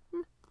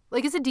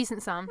 Like, it's a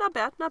decent sum. Not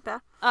bad, not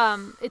bad.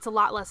 It's a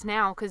lot less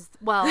now because,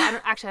 well,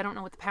 I don't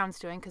know what the pound's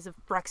doing because of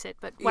Brexit,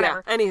 but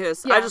whatever. Yeah.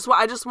 Anywho's, Yeah.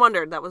 I just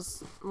wondered. That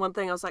was one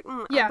thing I was like,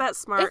 Yeah. I bet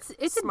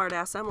It's a- smart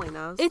ass Emily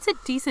knows. It's a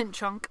decent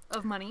chunk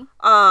of money.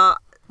 More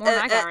More than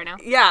I got right now.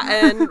 Yeah,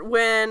 and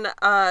when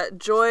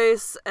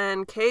Joyce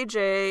and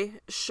KJ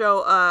show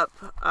up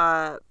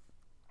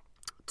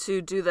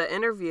to do the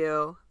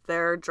interview,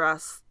 they're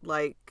dressed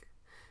like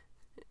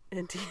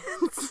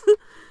Indians.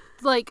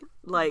 Like,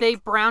 Like- they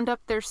browned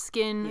up their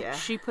skin. Yeah.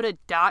 She put a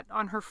dot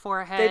on her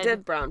forehead. They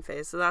did brown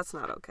face, so that's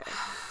not okay.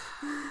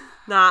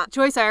 Not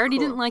Joyce, I already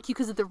Cool. didn't like you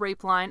because of the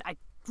rape line. I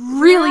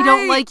really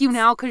don't Right. like you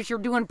now because you're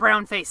doing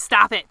brown face.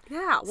 Stop it.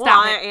 Yeah, well,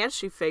 Stop it. and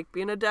she faked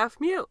being a deaf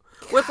mute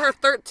with her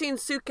 13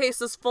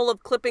 suitcases full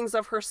of clippings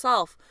of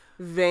herself.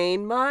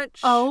 Vain much?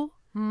 Oh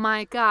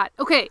my god.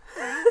 Okay.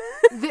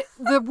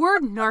 the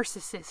word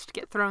narcissist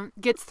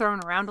gets thrown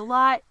around a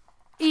lot.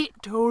 It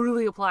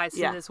totally applies to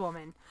Yeah. this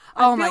woman.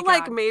 I Oh feel my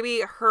like god.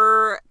 maybe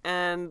her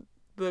and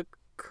the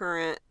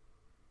current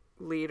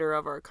leader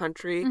of our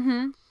country.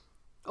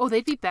 Oh,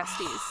 they'd be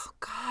besties.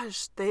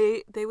 Gosh,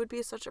 they would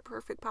be such a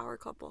perfect power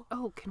couple.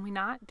 Oh, can we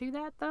not do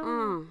that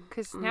though?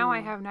 Because now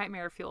I have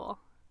nightmare fuel.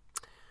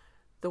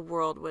 The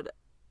world would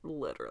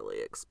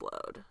literally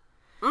explode.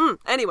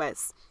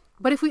 Anyways,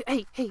 But if we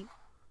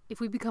if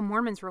we become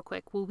Mormons real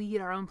quick, will we get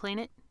our own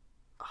planet?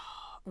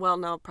 well,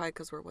 no, probably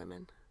because we're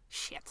women.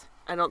 Shit.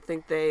 I don't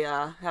think they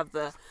have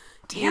the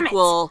Damn it.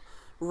 equal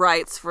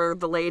rights for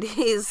the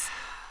ladies.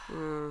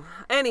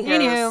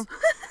 Anywho.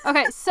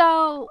 Okay,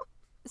 so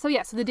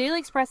yeah, so the Daily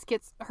Express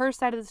gets her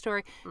side of the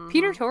story.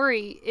 Peter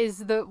Torrey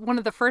is one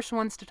of the first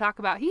ones to talk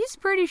about. He's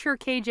pretty sure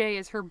KJ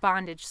is her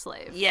bondage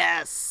slave.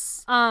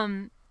 Yes.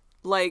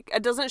 Like,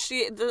 doesn't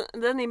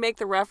he make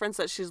the reference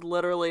that she's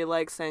literally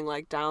like saying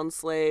like down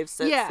slave,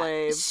 sit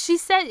slave?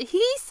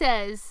 He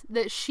says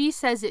that she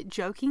says it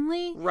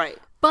jokingly, Right.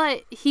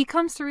 but he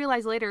comes to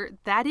realize later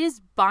that is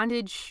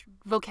bondage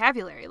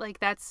vocabulary. Like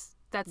that's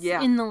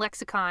Yeah. in the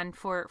lexicon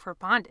for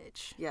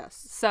bondage. Yes.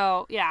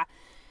 So yeah.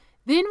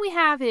 Then we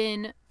have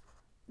in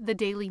the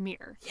Daily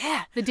Mirror.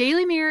 Yeah. The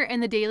Daily Mirror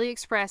and the Daily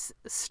Express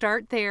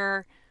start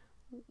their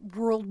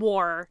world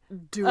war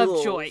Duels.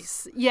 of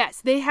Joyce.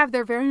 Yes, they have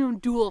their very own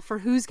duel for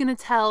who's going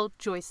to tell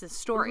Joyce's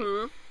story.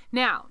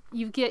 Now,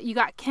 you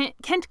got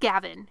Kent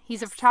Gavin.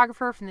 He's a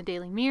photographer from the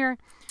Daily Mirror.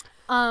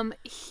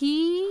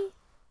 He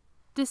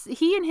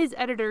and his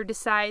editor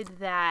decide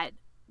that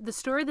the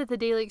story that the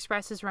Daily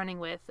Express is running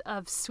with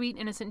of sweet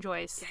innocent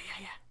Joyce,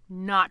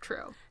 not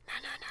true.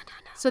 No.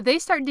 So they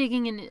start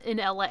digging in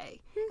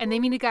L.A. and they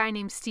meet a guy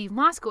named Steve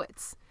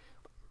Moskowitz.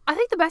 I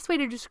think the best way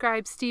to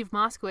describe Steve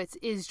Moskowitz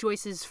is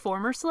Joyce's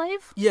former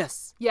slave.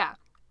 Yes. Yeah.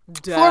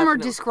 Former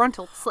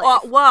disgruntled slave.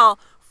 Well,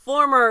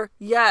 former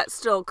yet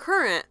still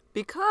current,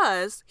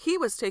 because he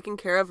was taking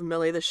care of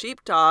Millie the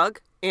sheepdog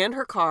and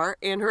her car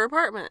and her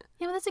apartment.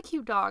 Yeah, but that's a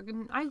cute dog,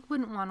 and I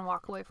wouldn't want to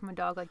walk away from a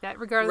dog like that,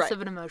 regardless Right.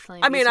 of an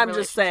emotionally I mean, abusive I'm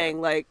just relationship.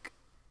 saying, like,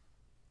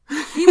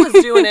 he was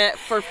doing it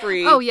for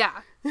free. Oh,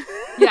 yeah.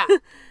 Yeah.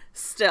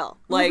 Still,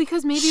 Well, like,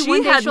 because maybe she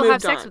one day had she'll have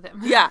moved sex on. with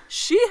him. Yeah,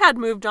 she had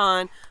moved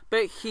on,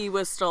 but he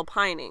was still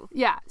pining.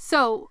 Yeah.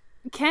 So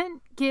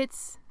Kent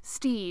gets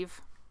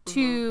Steve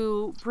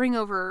to bring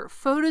over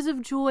photos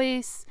of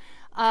Joyce,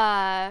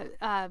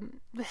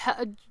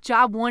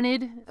 job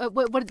wanted,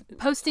 what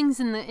postings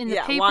in the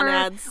Yeah, paper, want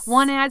ads.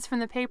 ads from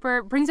the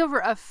paper, brings over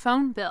a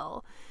phone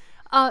bill,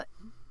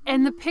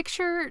 and the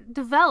picture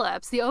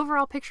develops. The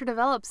overall picture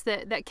develops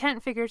that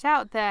Kent figures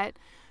out that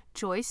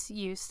Joyce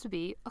used to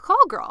be a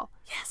call girl.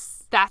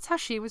 Yes. That's how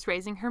she was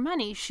raising her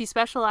money. She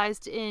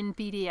specialized in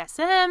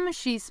BDSM.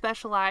 She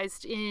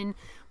specialized in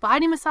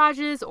body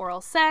massages, oral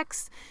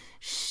sex.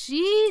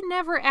 She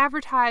never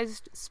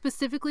advertised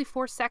specifically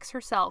for sex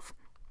herself.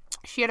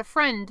 She had a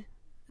friend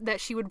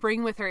that she would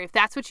bring with her if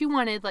that's what you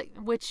wanted, like,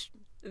 which...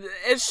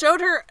 It showed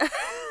her...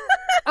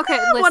 Okay,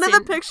 listen. One of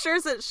the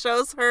pictures, it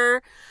shows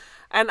her,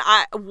 and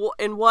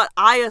in what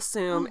I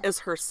assume is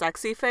her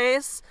sexy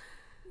face,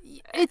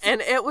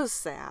 and it was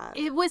sad.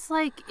 It was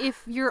like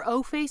if your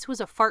O face was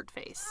a fart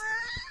face.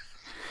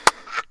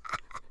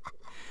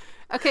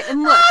 Okay,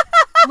 and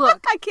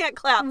look. I can't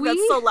clap.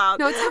 That's so loud.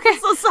 No, it's okay. I'm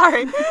so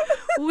sorry.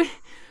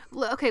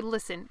 Okay,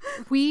 listen.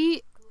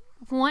 We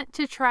want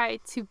to try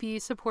to be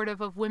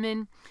supportive of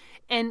women.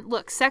 And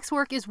look, sex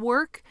work is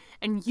work,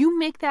 and you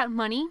make that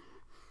money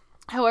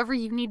however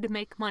you need to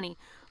make money.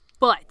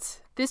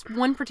 But this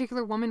one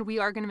particular woman we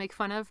are going to make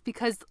fun of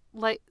because,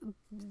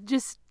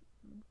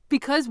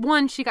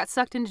 one, she got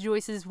sucked into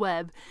Joyce's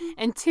web,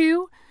 and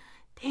two,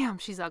 damn,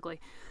 she's ugly.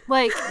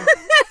 Like,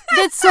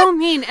 that's so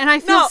mean, and I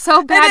feel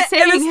so bad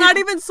saying and it's it. not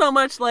even so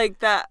much like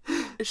that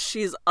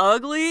she's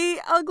ugly,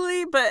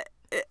 but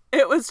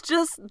it was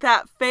just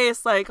that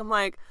face. Like, I'm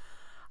like,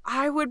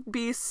 I would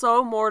be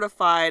so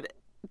mortified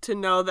to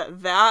know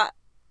that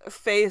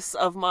face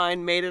of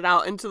mine made it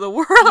out into the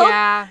world.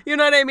 Yeah. You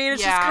know what I mean?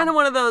 It's just Yeah. kind of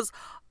one of those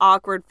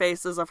awkward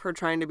faces of her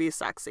trying to be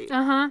sexy.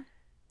 Uh-huh.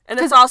 And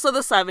it's also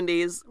the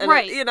 70s. And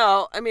Right.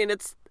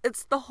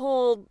 It's the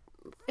whole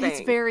thing.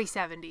 It's very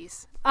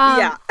 70s.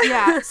 Yeah.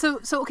 Yeah. So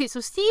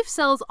Steve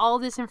sells all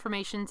this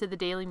information to the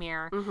Daily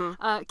Mirror.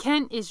 Mm-hmm.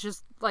 Kent is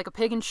just like a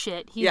pig in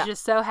shit. He's Yeah.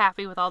 just so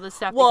happy with all this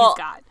stuff that Well, he's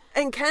got.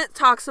 And Kent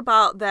talks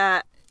about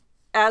that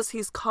as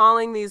he's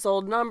calling these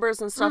old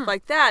numbers and stuff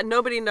like that,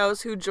 nobody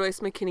knows who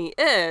Joyce McKinney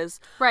is.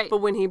 Right.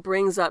 But when he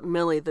brings up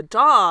Millie the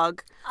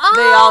dog,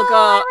 they all go,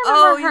 I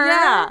oh, remember her.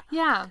 yeah.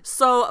 Yeah.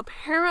 So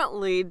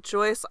apparently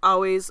Joyce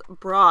always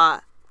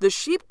brought the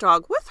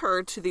sheepdog with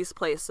her to these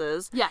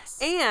places. Yes.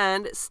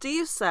 And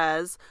Steve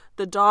says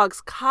the dog's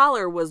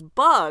collar was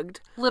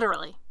bugged.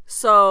 Literally.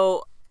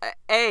 So,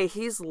 A,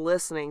 he's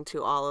listening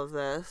to all of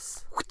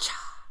this.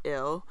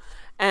 Ew.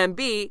 And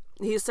B,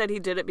 he said he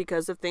did it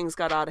because if things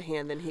got out of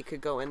hand, then he could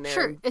go in there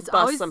and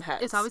bust some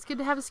heads. It's always good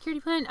to have a security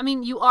plan. I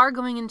mean, you are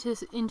going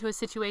into a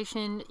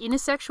situation, in a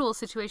sexual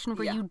situation,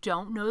 where Yeah. you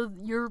don't know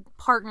your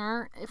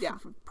partner Yeah.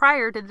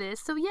 prior to this.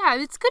 So, yeah,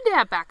 it's good to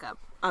have backup.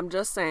 I'm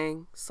just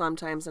saying,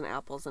 sometimes an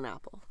apple's an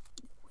apple.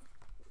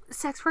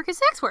 Sex work is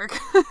sex work.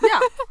 Yeah.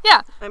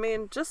 Yeah. I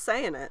mean, just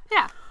saying it.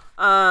 Yeah.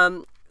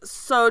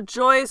 So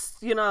Joyce,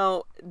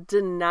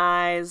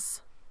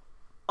 denies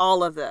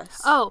all of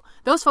this. Oh,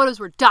 those photos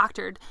were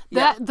doctored.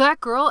 Yeah. That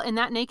girl in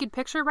that naked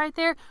picture right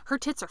there, her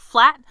tits are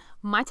flat.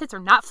 My tits are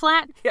not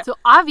flat. Yeah. So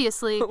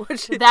obviously,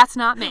 that's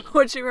not me.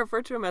 Would she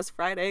refer to him as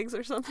fried eggs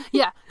or something?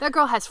 Yeah, that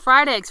girl has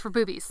fried eggs for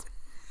boobies.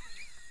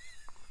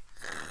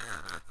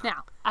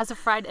 Now, as a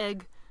fried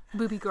egg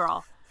booby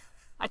girl,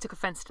 I took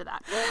offense to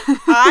that.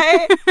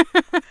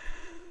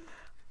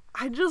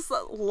 I just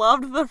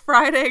loved the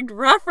fried egg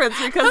reference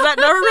because that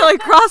never really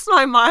crossed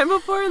my mind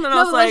before. And then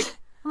I was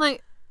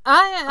like,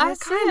 I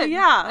see it.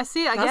 Yeah. I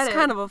see it. I get That's it.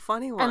 kind of a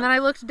funny one. And then I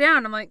looked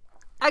down. I'm like,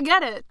 I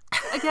get it.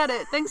 I get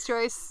it. Thanks,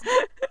 Joyce.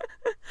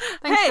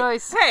 Thanks,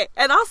 Joyce. Hey,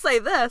 and I'll say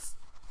this.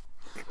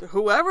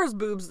 Whoever's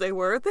boobs they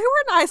were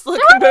nice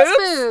looking They were nice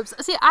boobs.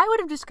 boobs. See, I would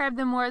have described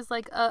them more as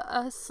like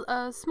a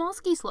small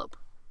ski slope.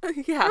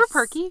 Yes. They were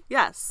perky.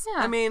 Yes.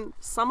 Yeah. I mean,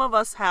 some of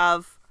us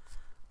have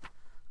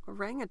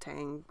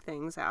orangutan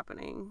things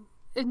happening,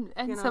 And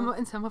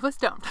some of us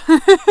don't.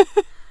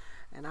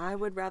 and I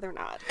would rather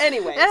not.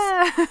 Anyways,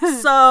 Yeah.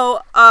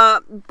 so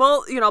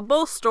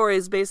both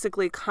stories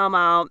basically come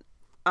out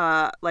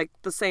like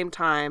the same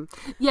time.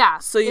 Yeah.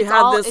 So you it's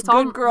have all- this it's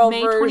all good girl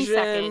May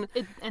version.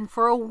 22nd. And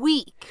for a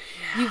week,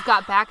 you've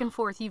got back and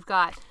forth. You've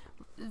got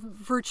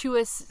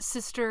virtuous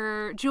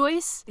sister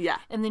Joyce. Yeah.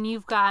 And then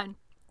you've got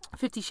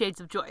 50 Shades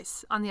of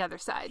Joyce on the other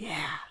side.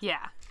 Yeah.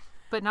 Yeah.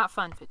 But not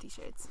fun 50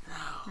 Shades.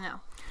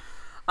 No.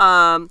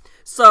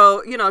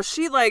 So,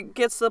 she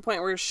gets to the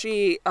point where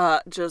she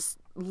just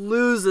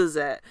loses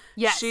it.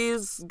 Yes.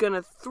 She's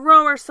gonna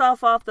throw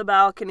herself off the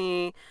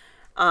balcony.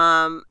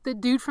 The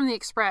dude from the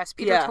Express,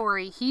 Peter Yeah.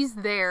 Torrey, he's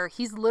there.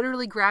 He's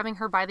literally grabbing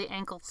her by the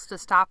ankles to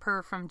stop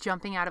her from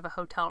jumping out of a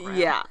hotel room.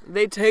 Yeah.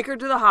 They take her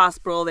to the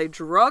hospital. They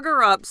drug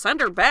her up,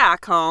 send her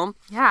back home,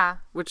 Yeah.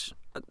 which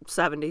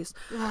 70s.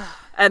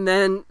 And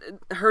then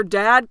her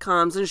dad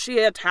comes and she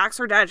attacks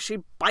her dad. She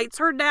bites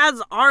her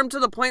dad's arm to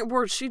the point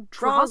where she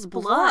draws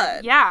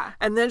blood. Yeah.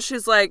 And then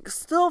she's like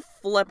still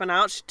flipping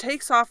out. She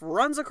takes off,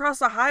 runs across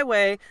the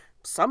highway,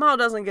 somehow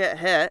doesn't get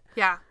hit.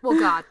 Yeah. Well,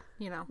 God,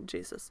 you know.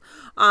 Jesus.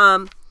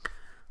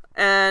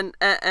 And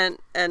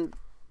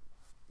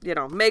you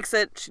know, makes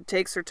it. She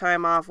takes her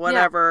time off,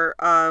 whatever.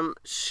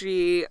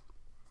 She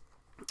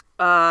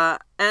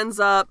ends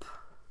up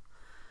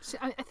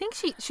I think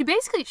she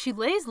basically she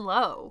lays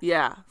low.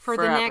 Yeah, For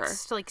forever. the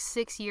next like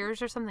 6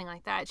 years or something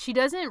like that. She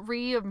doesn't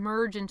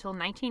re-emerge until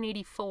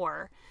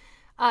 1984.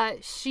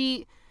 As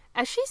she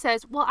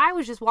says, well, I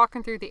was just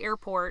walking through the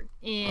airport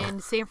in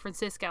San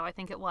Francisco, I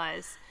think it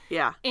was,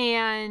 Yeah.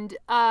 and then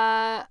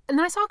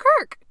I saw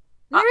Kirk.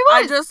 There he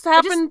I was. just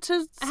happened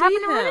to see I happened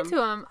to run him.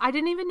 into him. I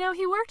didn't even know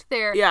he worked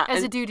there. Yeah, as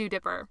and- a doo-doo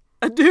dipper.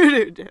 A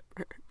doo-doo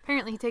dipper.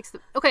 Apparently, he takes the.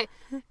 Okay,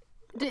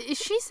 is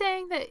she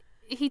saying that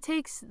he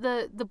takes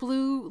the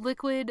blue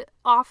liquid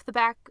off the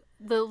back,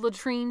 the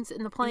latrines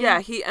in the plane? Yeah,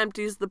 he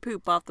empties the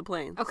poop off the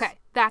plane. Okay,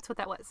 that's what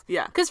that was.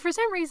 Yeah. Because for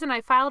some reason I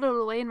filed it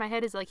away in my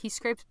head as like he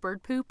scrapes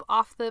bird poop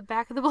off the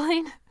back of the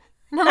plane.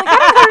 And I'm like, I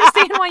don't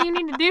understand why you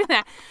need to do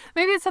that.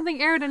 Maybe it's something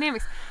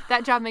aerodynamics.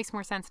 That job makes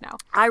more sense now.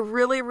 I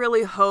really,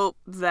 really hope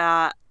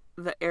that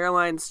the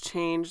airlines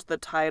change the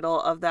title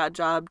of that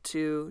job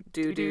to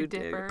doo-doo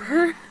Dipper.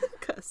 dipper.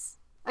 'Cause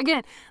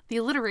Again, the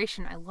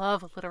alliteration. I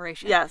love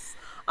alliteration. yes.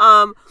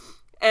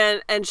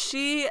 And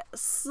she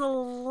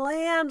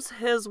slams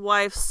his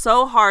wife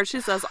so hard.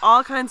 She says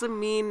all kinds of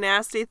mean,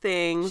 nasty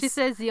things. She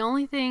says the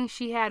only thing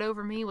she had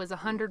over me was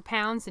 100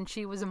 pounds and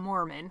she was a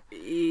Mormon.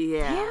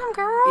 Yeah. Damn,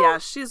 girl. Yeah,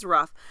 she's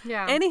rough.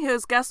 Yeah.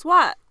 Anywho's, guess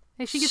what?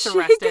 Hey, she gets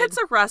arrested. She gets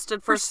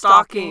arrested for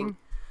stalking. stalking.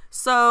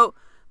 So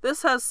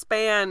this has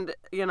spanned,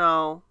 you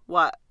know,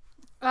 what?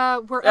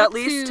 We're At up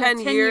least to 10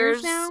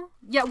 years. now.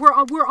 Yeah, we're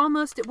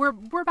almost we're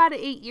about at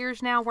 8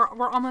 years now.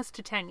 We're almost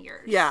to 10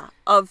 years. Yeah,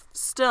 of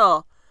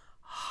still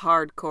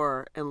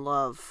hardcore in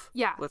love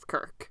Yeah. with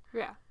Kirk.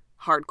 Yeah.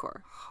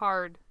 Hardcore.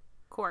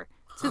 Hardcore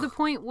to the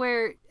point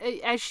where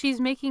as she's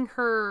making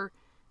her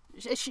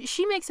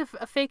she makes a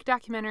fake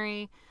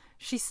documentary.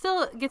 She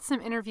still gets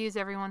some interviews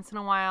every once in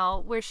a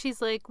while where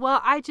she's like, well,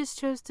 I just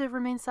chose to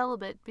remain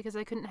celibate because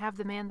I couldn't have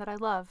the man that I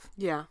love.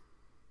 Yeah.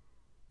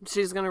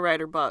 She's going to write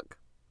her book.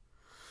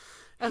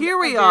 A Here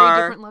we very are.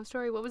 different love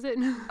story. What was it?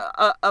 No.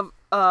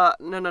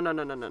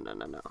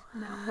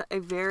 A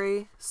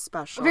very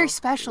special. A very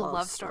special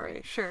love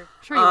story. Sure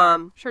you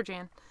Um, are. Sure,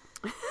 Jan.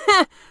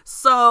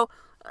 So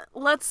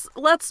let's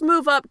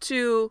move up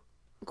to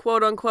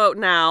quote unquote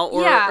now,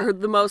 or, Yeah. or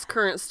the most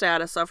current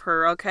status of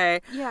her.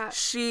 Okay. Yeah.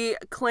 She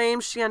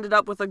claims she ended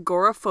up with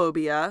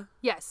agoraphobia,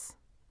 Yes.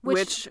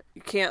 which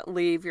you can't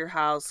leave your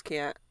house,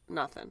 can't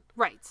nothing.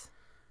 Right.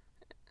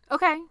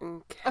 Okay.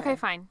 Okay. Okay,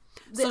 fine.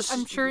 So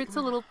I'm sure it's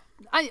a little.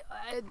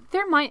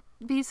 There might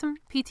be some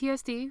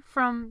PTSD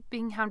from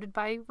being hounded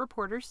by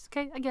reporters.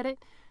 Okay, I get it.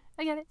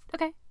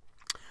 Okay.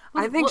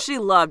 I think she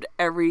loved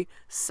every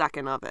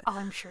second of it. Oh,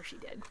 I'm sure she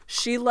did.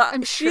 She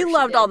I'm she sure she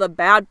loved did. all the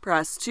bad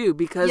press too,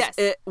 because Yes.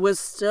 it was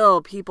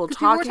still people 'Cause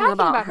people were talking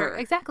about her.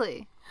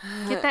 Exactly.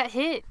 Get that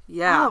hit.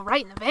 Yeah. Oh,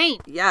 right in the vein.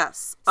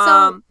 Yes.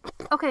 So,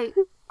 okay,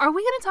 are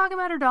we going to talk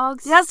about her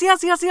dogs? Yes.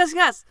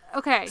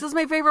 Okay. This is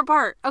my favorite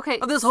part. Okay.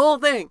 Of this whole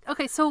thing.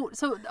 Okay. So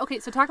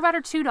talk about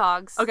her 2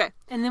 dogs. Okay.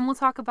 And then we'll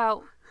talk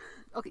about.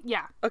 Okay.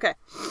 Yeah. Okay.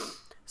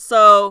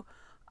 So,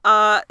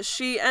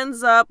 she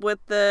ends up with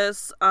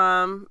this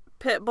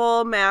pit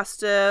bull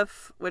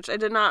mastiff, which I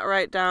did not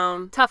write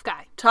down. Tough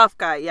guy. Tough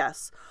guy,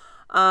 yes.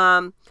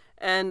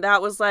 And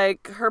that was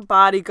like her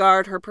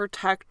bodyguard, her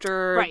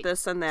protector, Right.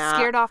 this and that.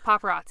 Scared off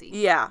paparazzi.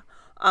 Yeah.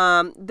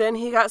 Then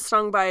he got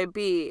stung by a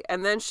bee,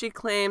 and then she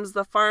claims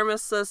the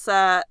pharmacist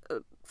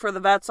for the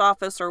vet's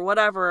office or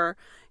whatever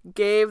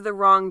gave the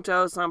wrong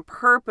dose on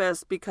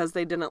purpose because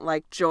they didn't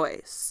like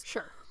Joyce.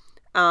 Sure.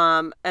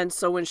 And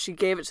so when she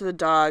gave it to the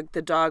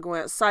dog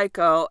went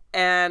psycho,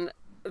 and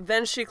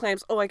then she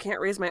claims, oh, I can't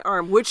raise my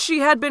arm, which she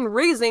had been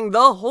raising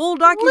the whole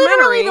documentary.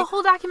 Literally the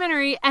whole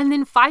documentary, and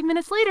then 5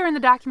 minutes later in the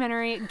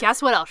documentary,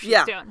 guess what else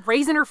she's doing?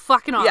 Raising her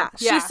fucking arm. Yeah,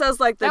 she says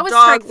like the that was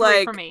dog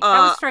strike 3 for me. That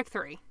was strike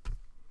 3.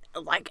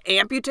 like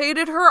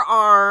amputated her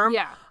arm.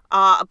 Yeah.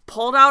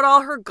 Pulled out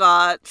all her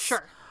guts.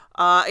 Sure.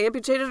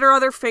 Amputated her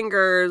other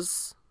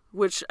fingers,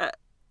 which,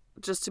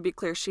 just to be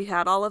clear, she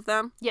had all of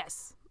them.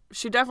 Yes.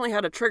 She definitely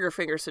had a trigger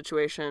finger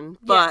situation,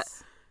 but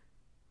Yes.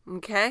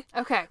 okay.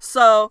 Okay.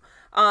 So,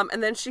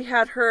 and then she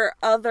had her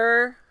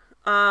other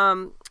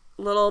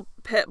little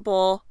pit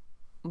bull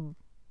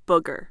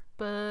booger,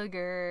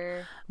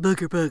 Booger.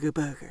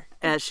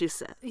 as she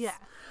says. Yeah.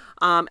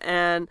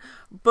 And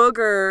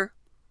Booger,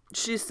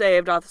 she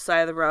saved off the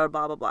side of the road,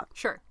 blah blah blah.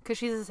 Sure. Because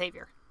she's a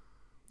savior.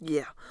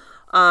 Yeah.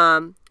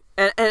 And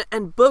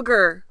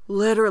Booger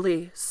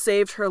literally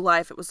saved her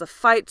life. It was a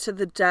fight to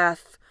the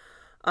death.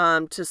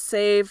 to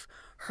save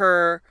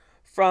her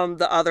from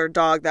the other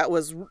dog that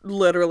was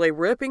literally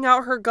ripping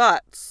out her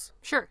guts.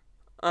 Sure.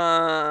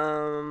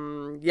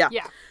 Yeah.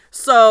 Yeah.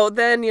 So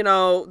then,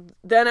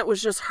 then it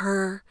was just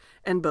her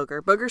and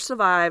Booger. Booger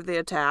survived the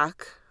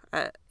attack.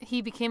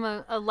 He became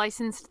a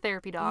licensed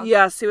therapy dog.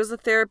 Yes, he was a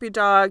therapy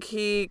dog.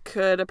 He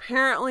could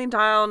apparently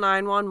dial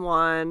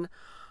 911.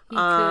 He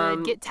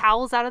could get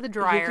towels out of the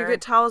dryer. He could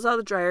get towels out of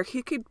the dryer.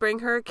 He could bring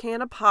her a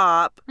can of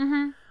pop.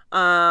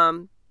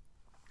 Mm-hmm.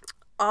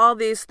 All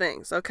these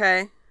things,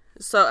 okay?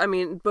 So, I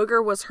mean,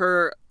 Booger was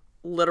her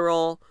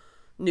literal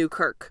new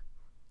Kirk.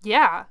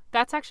 Yeah,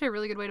 that's actually a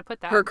really good way to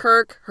put that. Her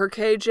Kirk, her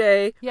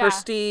KJ, Yeah. her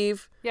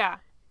Steve, Yeah.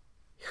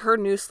 her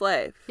new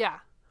slave. Yeah.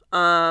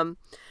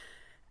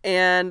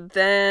 And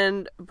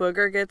then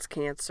Booger gets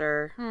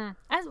cancer.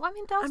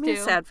 Dogs do.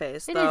 Sad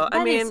face, It though. is,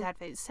 that is sad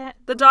face.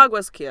 The dog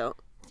was cute.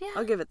 Yeah.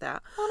 I'll give it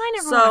that. Well, and I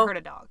never want to hurt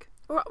a dog.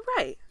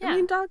 Right. Yeah. I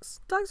mean, dogs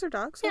are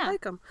dogs. Yeah. I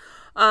like them.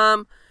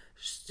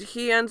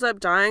 He ends up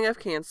dying of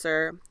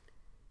cancer.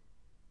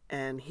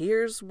 And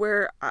here's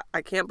where,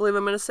 I can't believe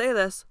I'm going to say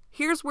this.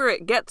 Here's where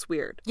it gets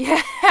weird.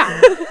 Yeah.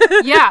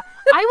 Yeah.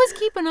 I was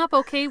keeping up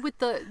okay with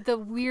the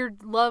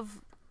weird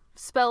love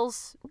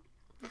spells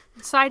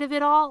side of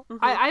it all.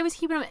 Mm-hmm. I was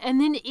keeping up,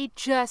 and then it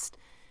just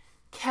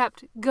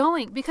kept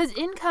going because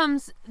in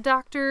comes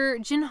Dr.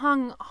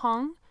 Jinhong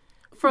Hong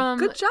from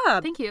Good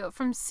job. Thank you.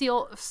 From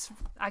Seoul,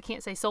 I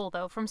can't say Seoul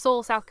though, from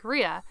Seoul, South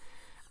Korea.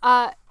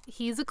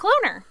 He's a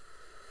cloner.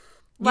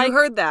 You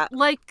heard that.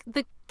 Like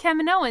the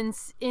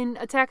Kaminoans in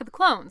Attack of the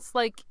Clones.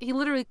 Like he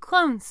literally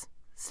clones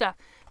stuff.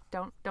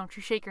 Don't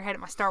you shake your head at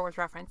my Star Wars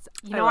reference.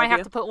 You know I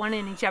have to put one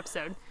in each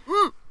episode.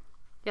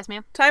 Yes,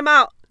 ma'am. Time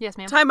out. Yes,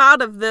 ma'am. Time out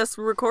of this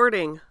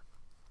recording.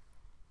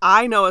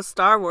 I know a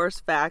Star Wars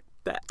fact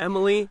that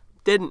Emily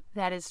didn't.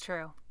 That is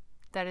true.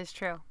 That is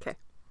true. Okay.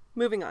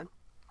 Moving on.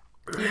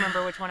 Do you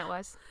remember which one it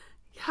was?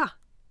 Yeah.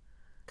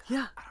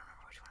 Yeah. I don't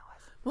remember which one it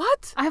was.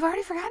 What? I've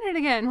already forgotten it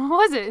again.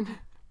 What was it?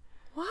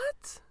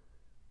 What?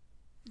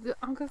 What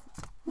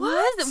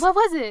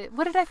was it?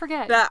 What did I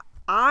forget? That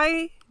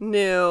I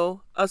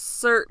knew a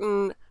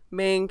certain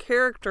main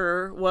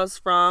character was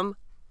from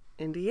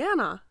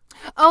Indiana.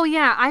 Oh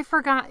yeah, I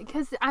forgot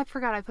I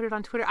put it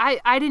on Twitter.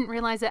 I didn't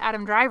realize that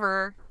Adam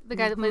Driver, the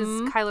guy that was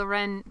Kylo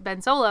Ren, Ben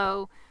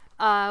Solo,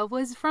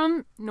 was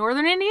from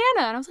Northern Indiana,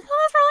 and I was like, oh,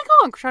 that's really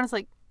cool. And Krishana's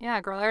like,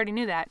 yeah, girl, I already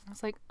knew that. I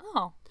was like,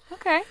 oh,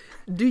 okay.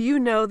 Do you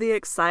know the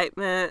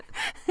excitement?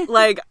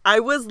 Like,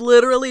 I was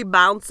literally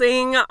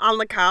bouncing on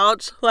the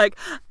couch, like,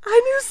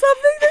 I knew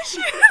something that she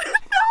didn't know.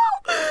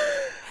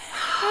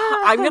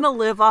 I'm going to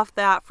live off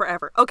that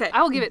forever. Okay.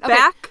 I will give it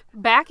back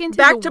into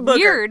back the to Booger.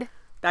 weird.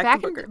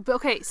 Back to Booger.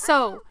 Okay,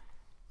 so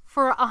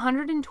for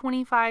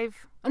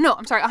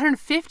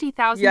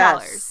 $150,000,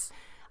 Yes.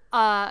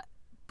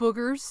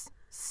 Booger's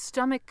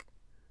stomach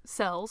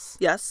cells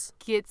Yes.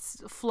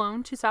 gets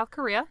flown to South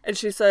Korea. And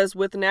she says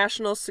with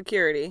national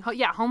security.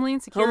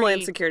 Homeland Security.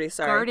 Homeland Security,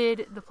 sorry.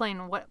 Guarded the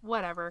plane,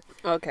 whatever.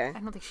 Okay. I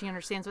don't think she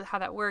understands how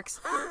that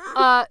works.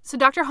 So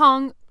Dr.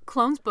 Hong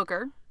clones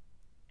Booger.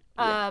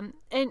 And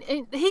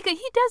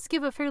he does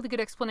give a fairly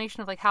good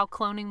explanation of like how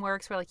cloning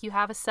works, where like you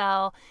have a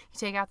cell, you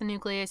take out the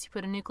nucleus, you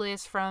put a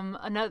nucleus from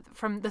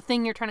the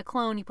thing you're trying to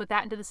clone, you put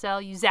that into the cell,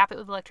 you zap it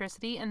with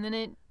electricity, and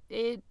then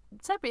it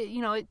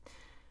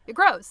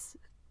grows.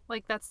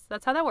 Like that's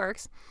how that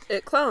works.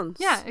 It clones.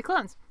 Yeah, it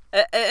clones.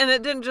 And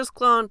it didn't just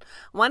clone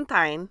one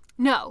time.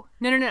 No.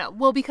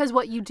 Well, because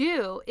what you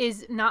do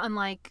is not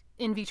unlike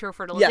in vitro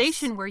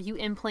fertilization, where you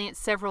implant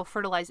several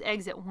fertilized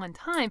eggs at one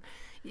time.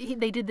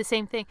 They did the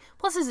same thing.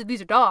 Plus,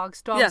 these are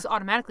dogs. Dogs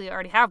automatically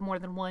already have more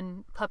than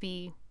one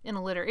puppy in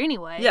a litter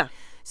anyway. Yeah.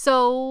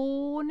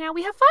 So now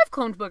we have 5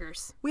 cloned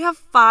boogers. We have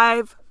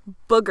 5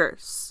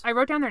 boogers. I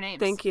wrote down their names.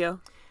 Thank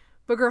you.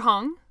 Booger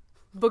Hong,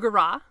 Booger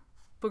Ra,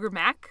 Booger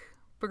Mac,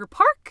 Booger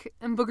Park,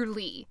 and Booger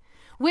Lee.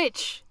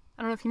 Which,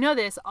 I don't know if you know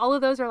this, all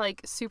of those are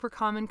like super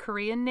common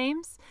Korean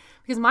names.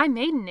 Because my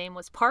maiden name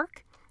was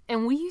Park,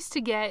 and we used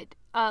to get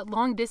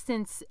long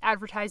distance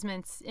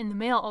advertisements in the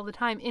mail all the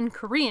time in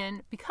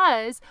Korean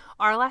because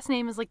our last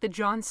name is like the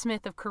John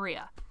Smith of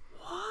Korea.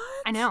 What?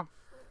 I know.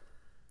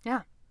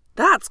 Yeah.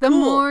 That's cool. The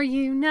more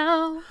you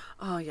know.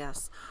 Oh,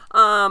 yes.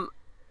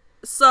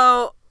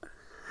 So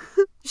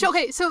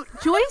Joyce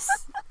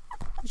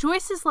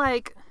is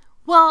like,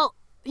 well,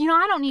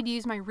 I don't need to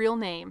use my real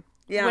name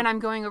when I'm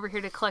going over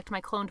here to collect my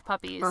cloned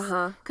puppies.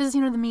 Because,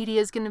 the media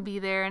is going to be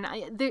there, and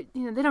they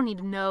don't need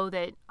to know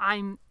that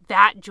I'm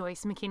that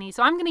Joyce McKinney.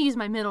 So I'm going to use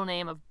my middle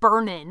name of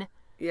Burnin.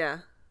 Yeah.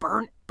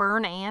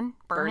 Burnan.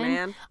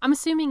 I'm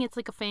assuming it's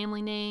like a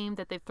family name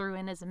that they threw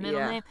in as a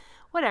middle name.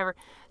 Whatever.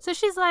 So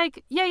she's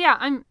like, yeah,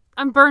 I'm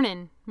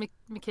Burnin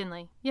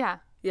McKinley. Yeah.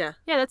 Yeah.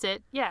 Yeah, that's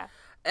it. Yeah.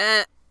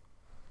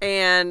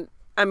 And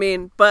I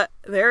mean, but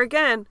there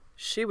again,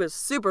 she was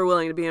super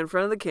willing to be in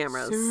front of the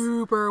cameras.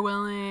 Super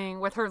willing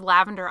with her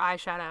lavender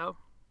eyeshadow.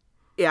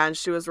 Yeah, and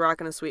she was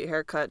rocking a sweet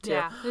haircut too.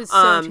 Yeah, it was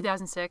so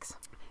 2006.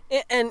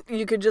 And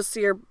you could just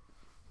see her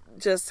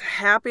just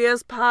happy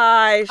as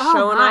pie,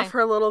 showing off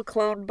her little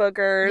clone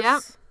boogers.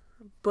 Yep.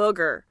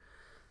 Booger.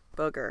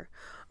 booger.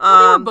 They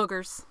were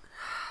boogers.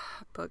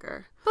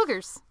 Booger.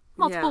 Boogers.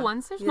 Multiple Yeah.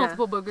 ones. There's Yeah.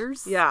 multiple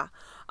boogers. Yeah.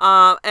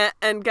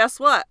 And guess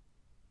what?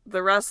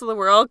 The rest of the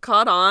world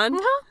caught on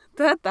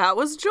that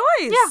was Joyce.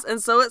 Yeah.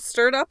 And so it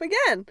stirred up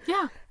again.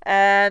 Yeah.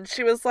 And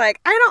she was like,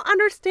 I don't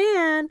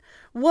understand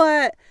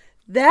what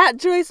that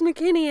Joyce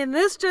McKinney and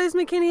this Joyce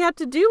McKinney have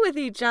to do with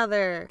each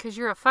other. Because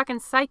you're a fucking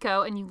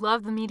psycho and you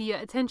love the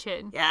media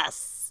attention.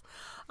 Yes.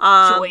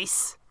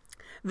 Joyce.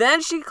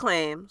 Then she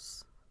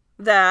claims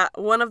that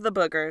one of the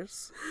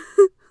boogers,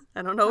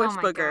 I don't know which oh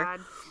my booger, God.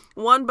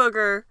 one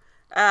booger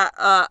at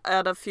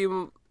a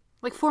few,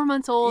 Like 4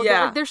 months old.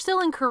 Yeah. They're still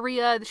in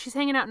Korea. She's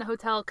hanging out in a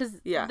hotel because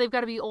Yeah. they've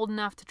got to be old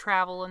enough to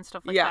travel and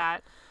stuff like Yeah.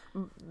 that.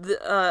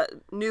 the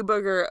new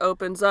booger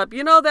opens up.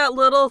 You know that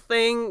little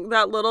thing,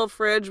 that little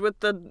fridge with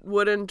the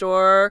wooden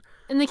door?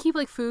 And they keep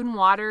like food and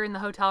water in the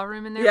hotel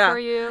room in there Yeah. for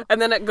you.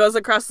 And then it goes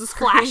across the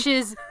screen.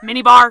 Flashes,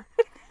 minibar.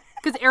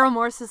 Because Errol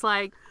Morris is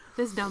like,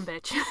 this dumb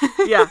bitch.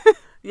 Yeah.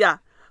 Yeah.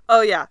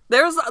 Oh yeah.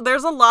 There's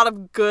a lot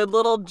of good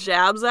little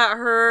jabs at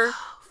her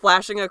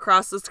flashing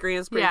across the screen.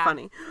 It's pretty Yeah.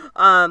 funny.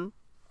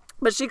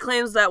 But she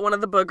claims that one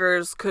of the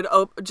boogers could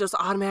just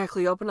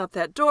automatically open up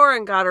that door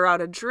and got her out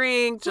a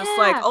drink, just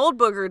Yeah. like old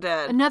booger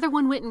did. Another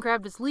one went and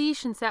grabbed his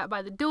leash and sat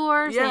by the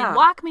door Yeah. saying,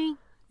 walk me.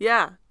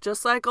 Yeah,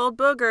 just like old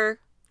booger.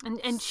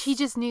 And she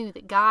just knew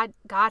that God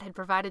had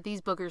provided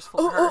these boogers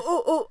for her.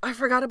 Oh, I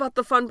forgot about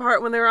the fun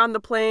part when they were on the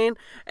plane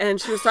and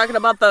she was talking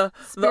about the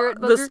Spirit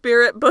the booger?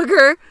 spirit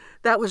booger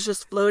that was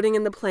just floating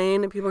in the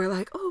plane and people were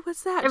like, oh,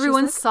 what's that? She's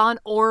Everyone like, saw an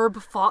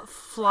orb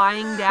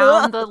flying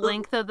down the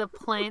length of the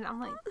plane. I'm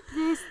like,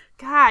 this,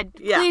 God,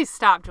 Yeah. please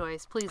stop,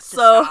 Joyce. Please just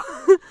so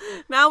stop.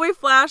 now we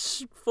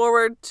flash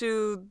forward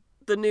to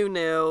the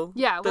new.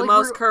 Yeah, the like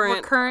most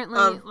we're currently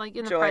of like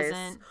in the Joyce.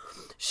 present.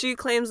 She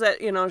claims that,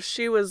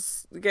 she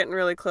was getting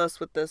really close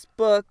with this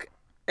book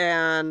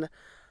and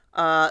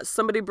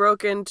somebody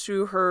broke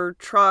into her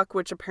truck,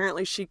 which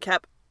apparently she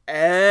kept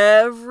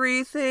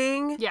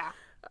everything Yeah,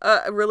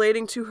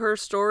 relating to her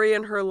story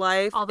and her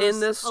life all those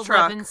in this 11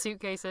 truck.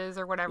 suitcases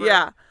or whatever.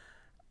 Yeah.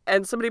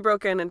 And somebody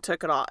broke in and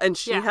took it all. And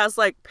she Yeah. has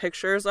like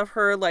pictures of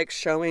her like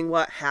showing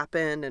what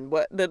happened and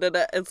what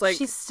It's like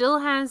She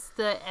still has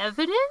the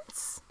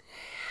evidence.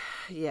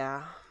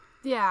 yeah.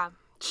 Yeah.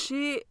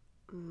 She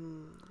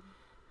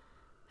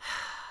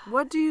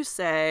What do you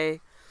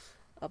say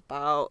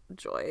about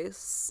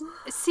Joyce?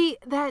 See,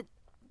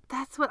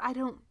 that's what I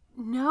don't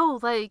know.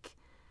 Like,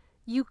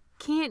 you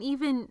can't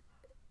even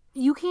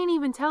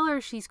tell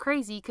her she's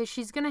crazy because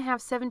she's going to have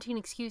 17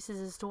 excuses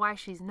as to why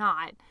she's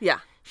not. Yeah.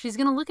 She's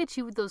going to look at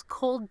you with those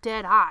cold,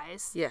 dead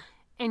eyes. Yeah.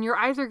 And you're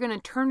either going to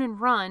turn and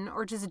run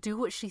or just do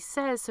what she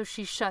says so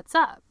she shuts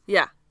up.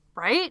 Yeah.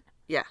 Right?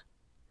 Yeah.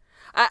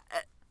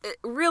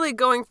 Really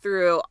going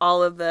through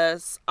all of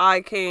this, I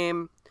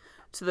came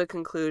to the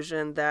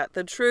conclusion that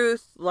the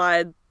truth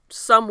lied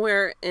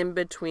somewhere in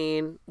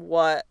between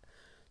what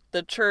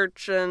the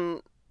church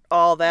and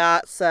all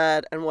that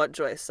said and what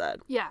Joyce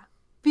said. Yeah.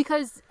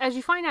 Because as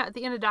you find out at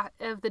the end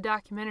of the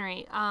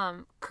documentary,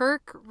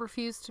 Kirk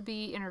refused to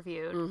be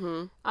interviewed.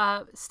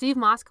 Mm-hmm. Steve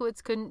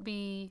Moskowitz couldn't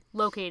be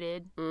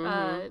located.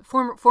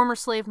 Mm-hmm. Former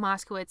slave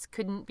Moskowitz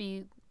couldn't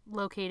be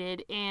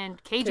located,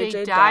 and KJ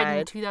died died.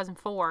 in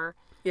 2004.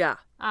 Yeah.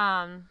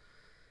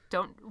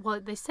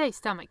 They say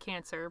stomach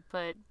cancer,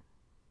 but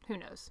who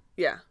knows?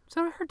 Yeah.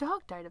 So her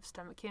dog died of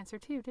stomach cancer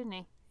too, didn't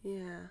he?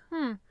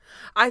 Yeah.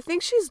 I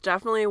think she's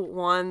definitely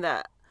one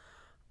that,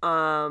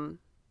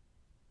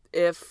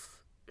 if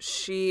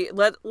she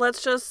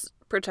let's just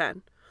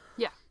pretend,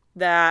 Yeah.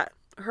 that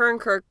her and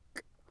Kirk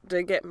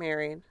did get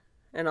married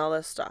and all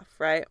this stuff,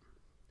 right?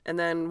 And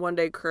then one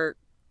day Kirk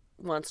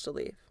wants to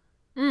leave.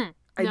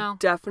 I No.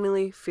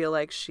 definitely feel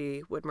like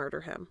she would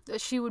murder him.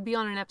 She would be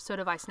on an episode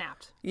of I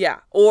Snapped. Yeah,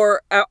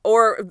 or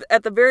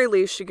at the very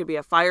least, she could be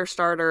a fire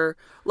starter.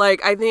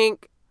 Like I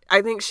think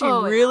she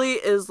really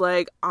is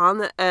like on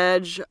the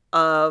edge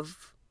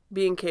of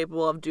being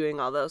capable of doing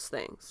all those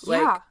things. Yeah.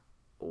 Like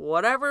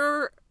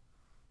whatever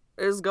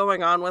is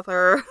going on with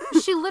her.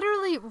 She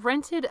literally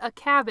rented a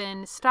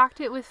cabin, stocked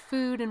it with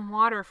food and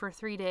water for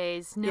 3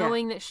 days,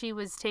 knowing that she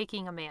was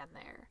taking a man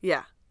there.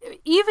 Yeah.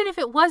 Even if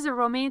it was a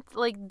romantic,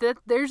 like,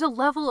 there's a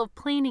level of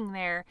planning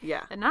there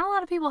Yeah. that not a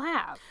lot of people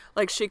have.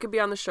 Like she could be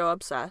on the show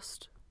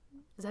Obsessed.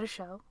 Is that a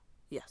show?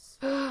 Yes.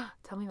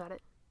 Tell me about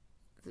it.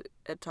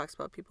 It talks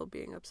about people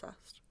being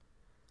obsessed.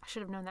 I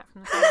should have known that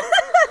from the title.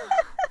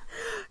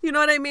 You know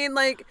what I mean?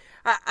 Like,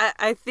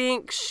 I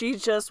think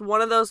she's just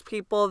one of those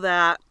people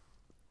that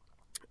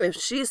if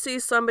she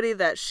sees somebody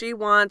that she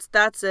wants,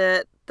 that's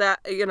it. That,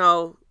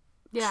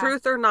 Yeah.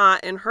 truth or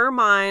not, in her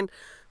mind,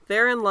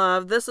 they're in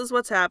love. This is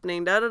what's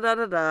happening.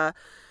 Da-da-da-da-da.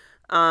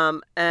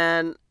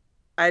 And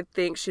I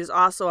think she's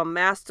also a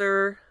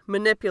master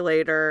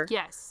manipulator.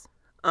 Yes.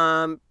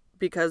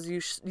 Because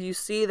you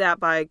see that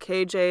by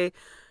KJ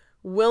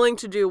willing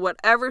to do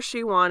whatever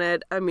she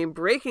wanted. I mean,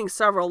 breaking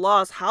several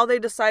laws. How they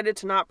decided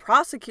to not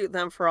prosecute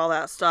them for all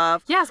that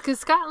stuff. Yes, because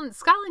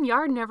Scotland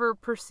Yard never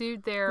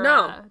pursued their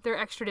No. their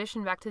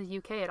extradition back to the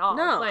UK at all.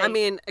 No, I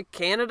mean,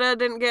 Canada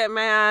didn't get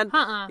mad.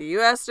 The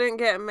U.S. didn't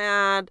get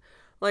mad.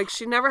 Like,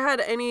 she never had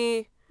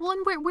any... Well,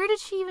 and where did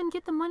she even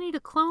get the money to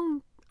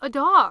clone a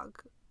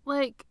dog?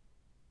 Like,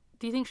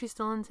 do you think she's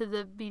still into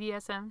the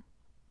BDSM?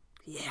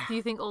 Yeah. Do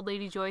you think old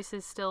lady Joyce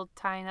is still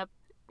tying up?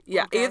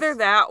 Yeah, guys? either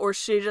that or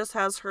she just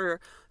has her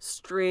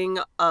string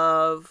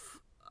of...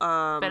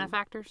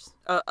 Benefactors?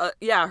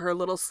 yeah, her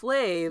little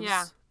slaves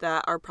Yeah.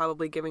 that are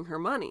probably giving her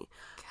money.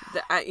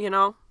 You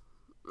know,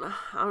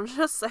 I'm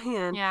just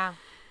saying. Yeah.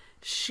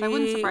 She, That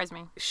wouldn't surprise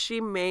me.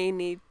 She may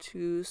need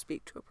to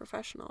speak to a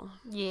professional.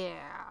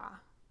 Yeah.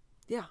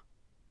 Yeah.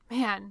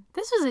 Man,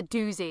 this was a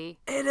doozy.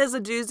 It is a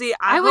doozy.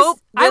 I was- hope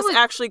I this was-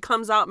 actually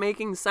comes out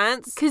making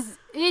sense. Because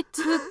it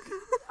took...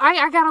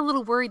 I got a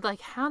little worried, like,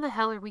 how the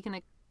hell are we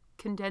going to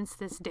condense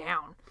this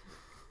down?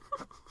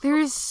 There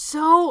is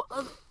so...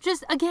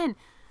 just, again,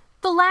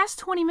 the last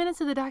 20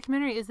 minutes of the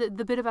documentary is the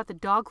bit about the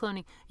dog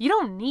cloning. You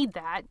don't need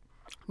that.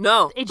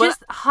 No. It but-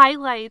 just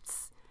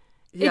highlights...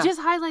 yeah. It just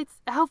highlights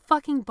how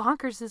fucking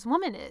bonkers this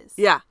woman is.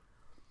 Yeah.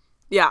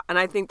 Yeah, and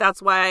I think that's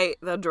why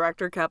the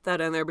director kept that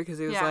in there, because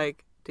he was Yeah.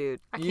 like,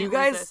 dude, I you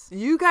can't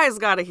lose guys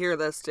got to hear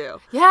this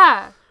too.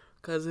 Yeah.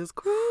 Because it's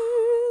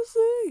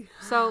crazy.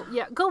 So,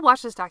 yeah, go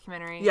watch this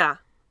documentary. Yeah.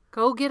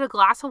 Go get a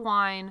glass of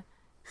wine,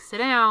 sit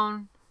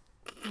down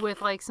with,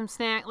 like, some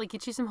snack, like,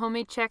 get you some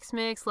homemade Chex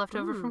Mix left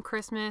over from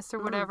Christmas or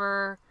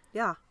whatever.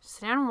 Yeah.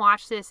 Sit down and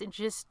watch this and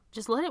just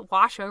let it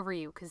wash over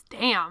you, because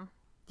damn.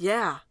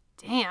 Yeah.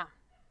 Damn.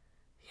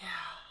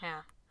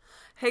 Yeah.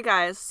 Hey,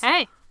 guys.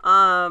 Hey.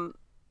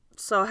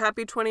 So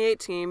happy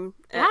 2018.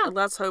 Yeah. And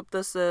let's hope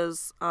this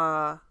is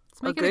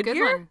Let's make a it a good good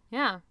year. one.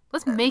 Yeah.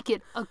 Let's make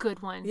it a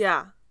good one.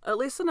 Yeah, at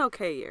least an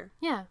okay year.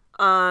 Yeah.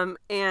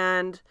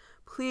 And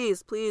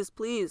please, please,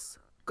 please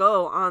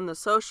go on the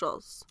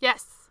socials.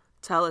 Yes.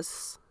 Tell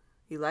us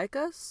you like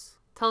us.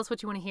 Tell us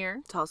what you want to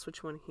hear. Tell us what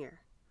you want to hear.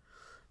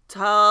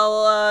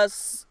 Tell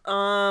us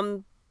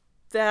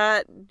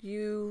that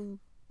you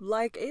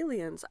like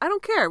aliens. I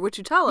don't care what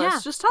you tell us. Yeah.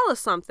 Just tell us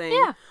something.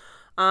 Yeah.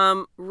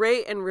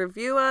 Rate and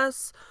review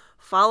us.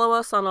 Follow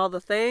us on all the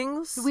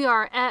things. We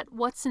are at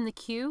What's in the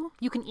Queue.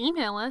 You can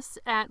email us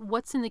at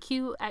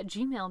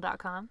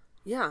what'sinthequeue@gmail.com.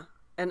 Yeah.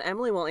 And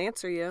Emily will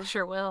answer you.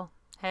 Sure will.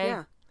 Hey.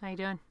 Yeah. How you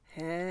doing?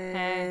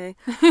 Hey.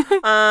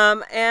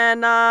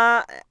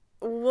 And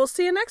we'll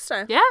see you next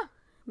time. Yeah.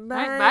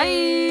 Bye. All right,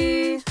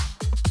 bye.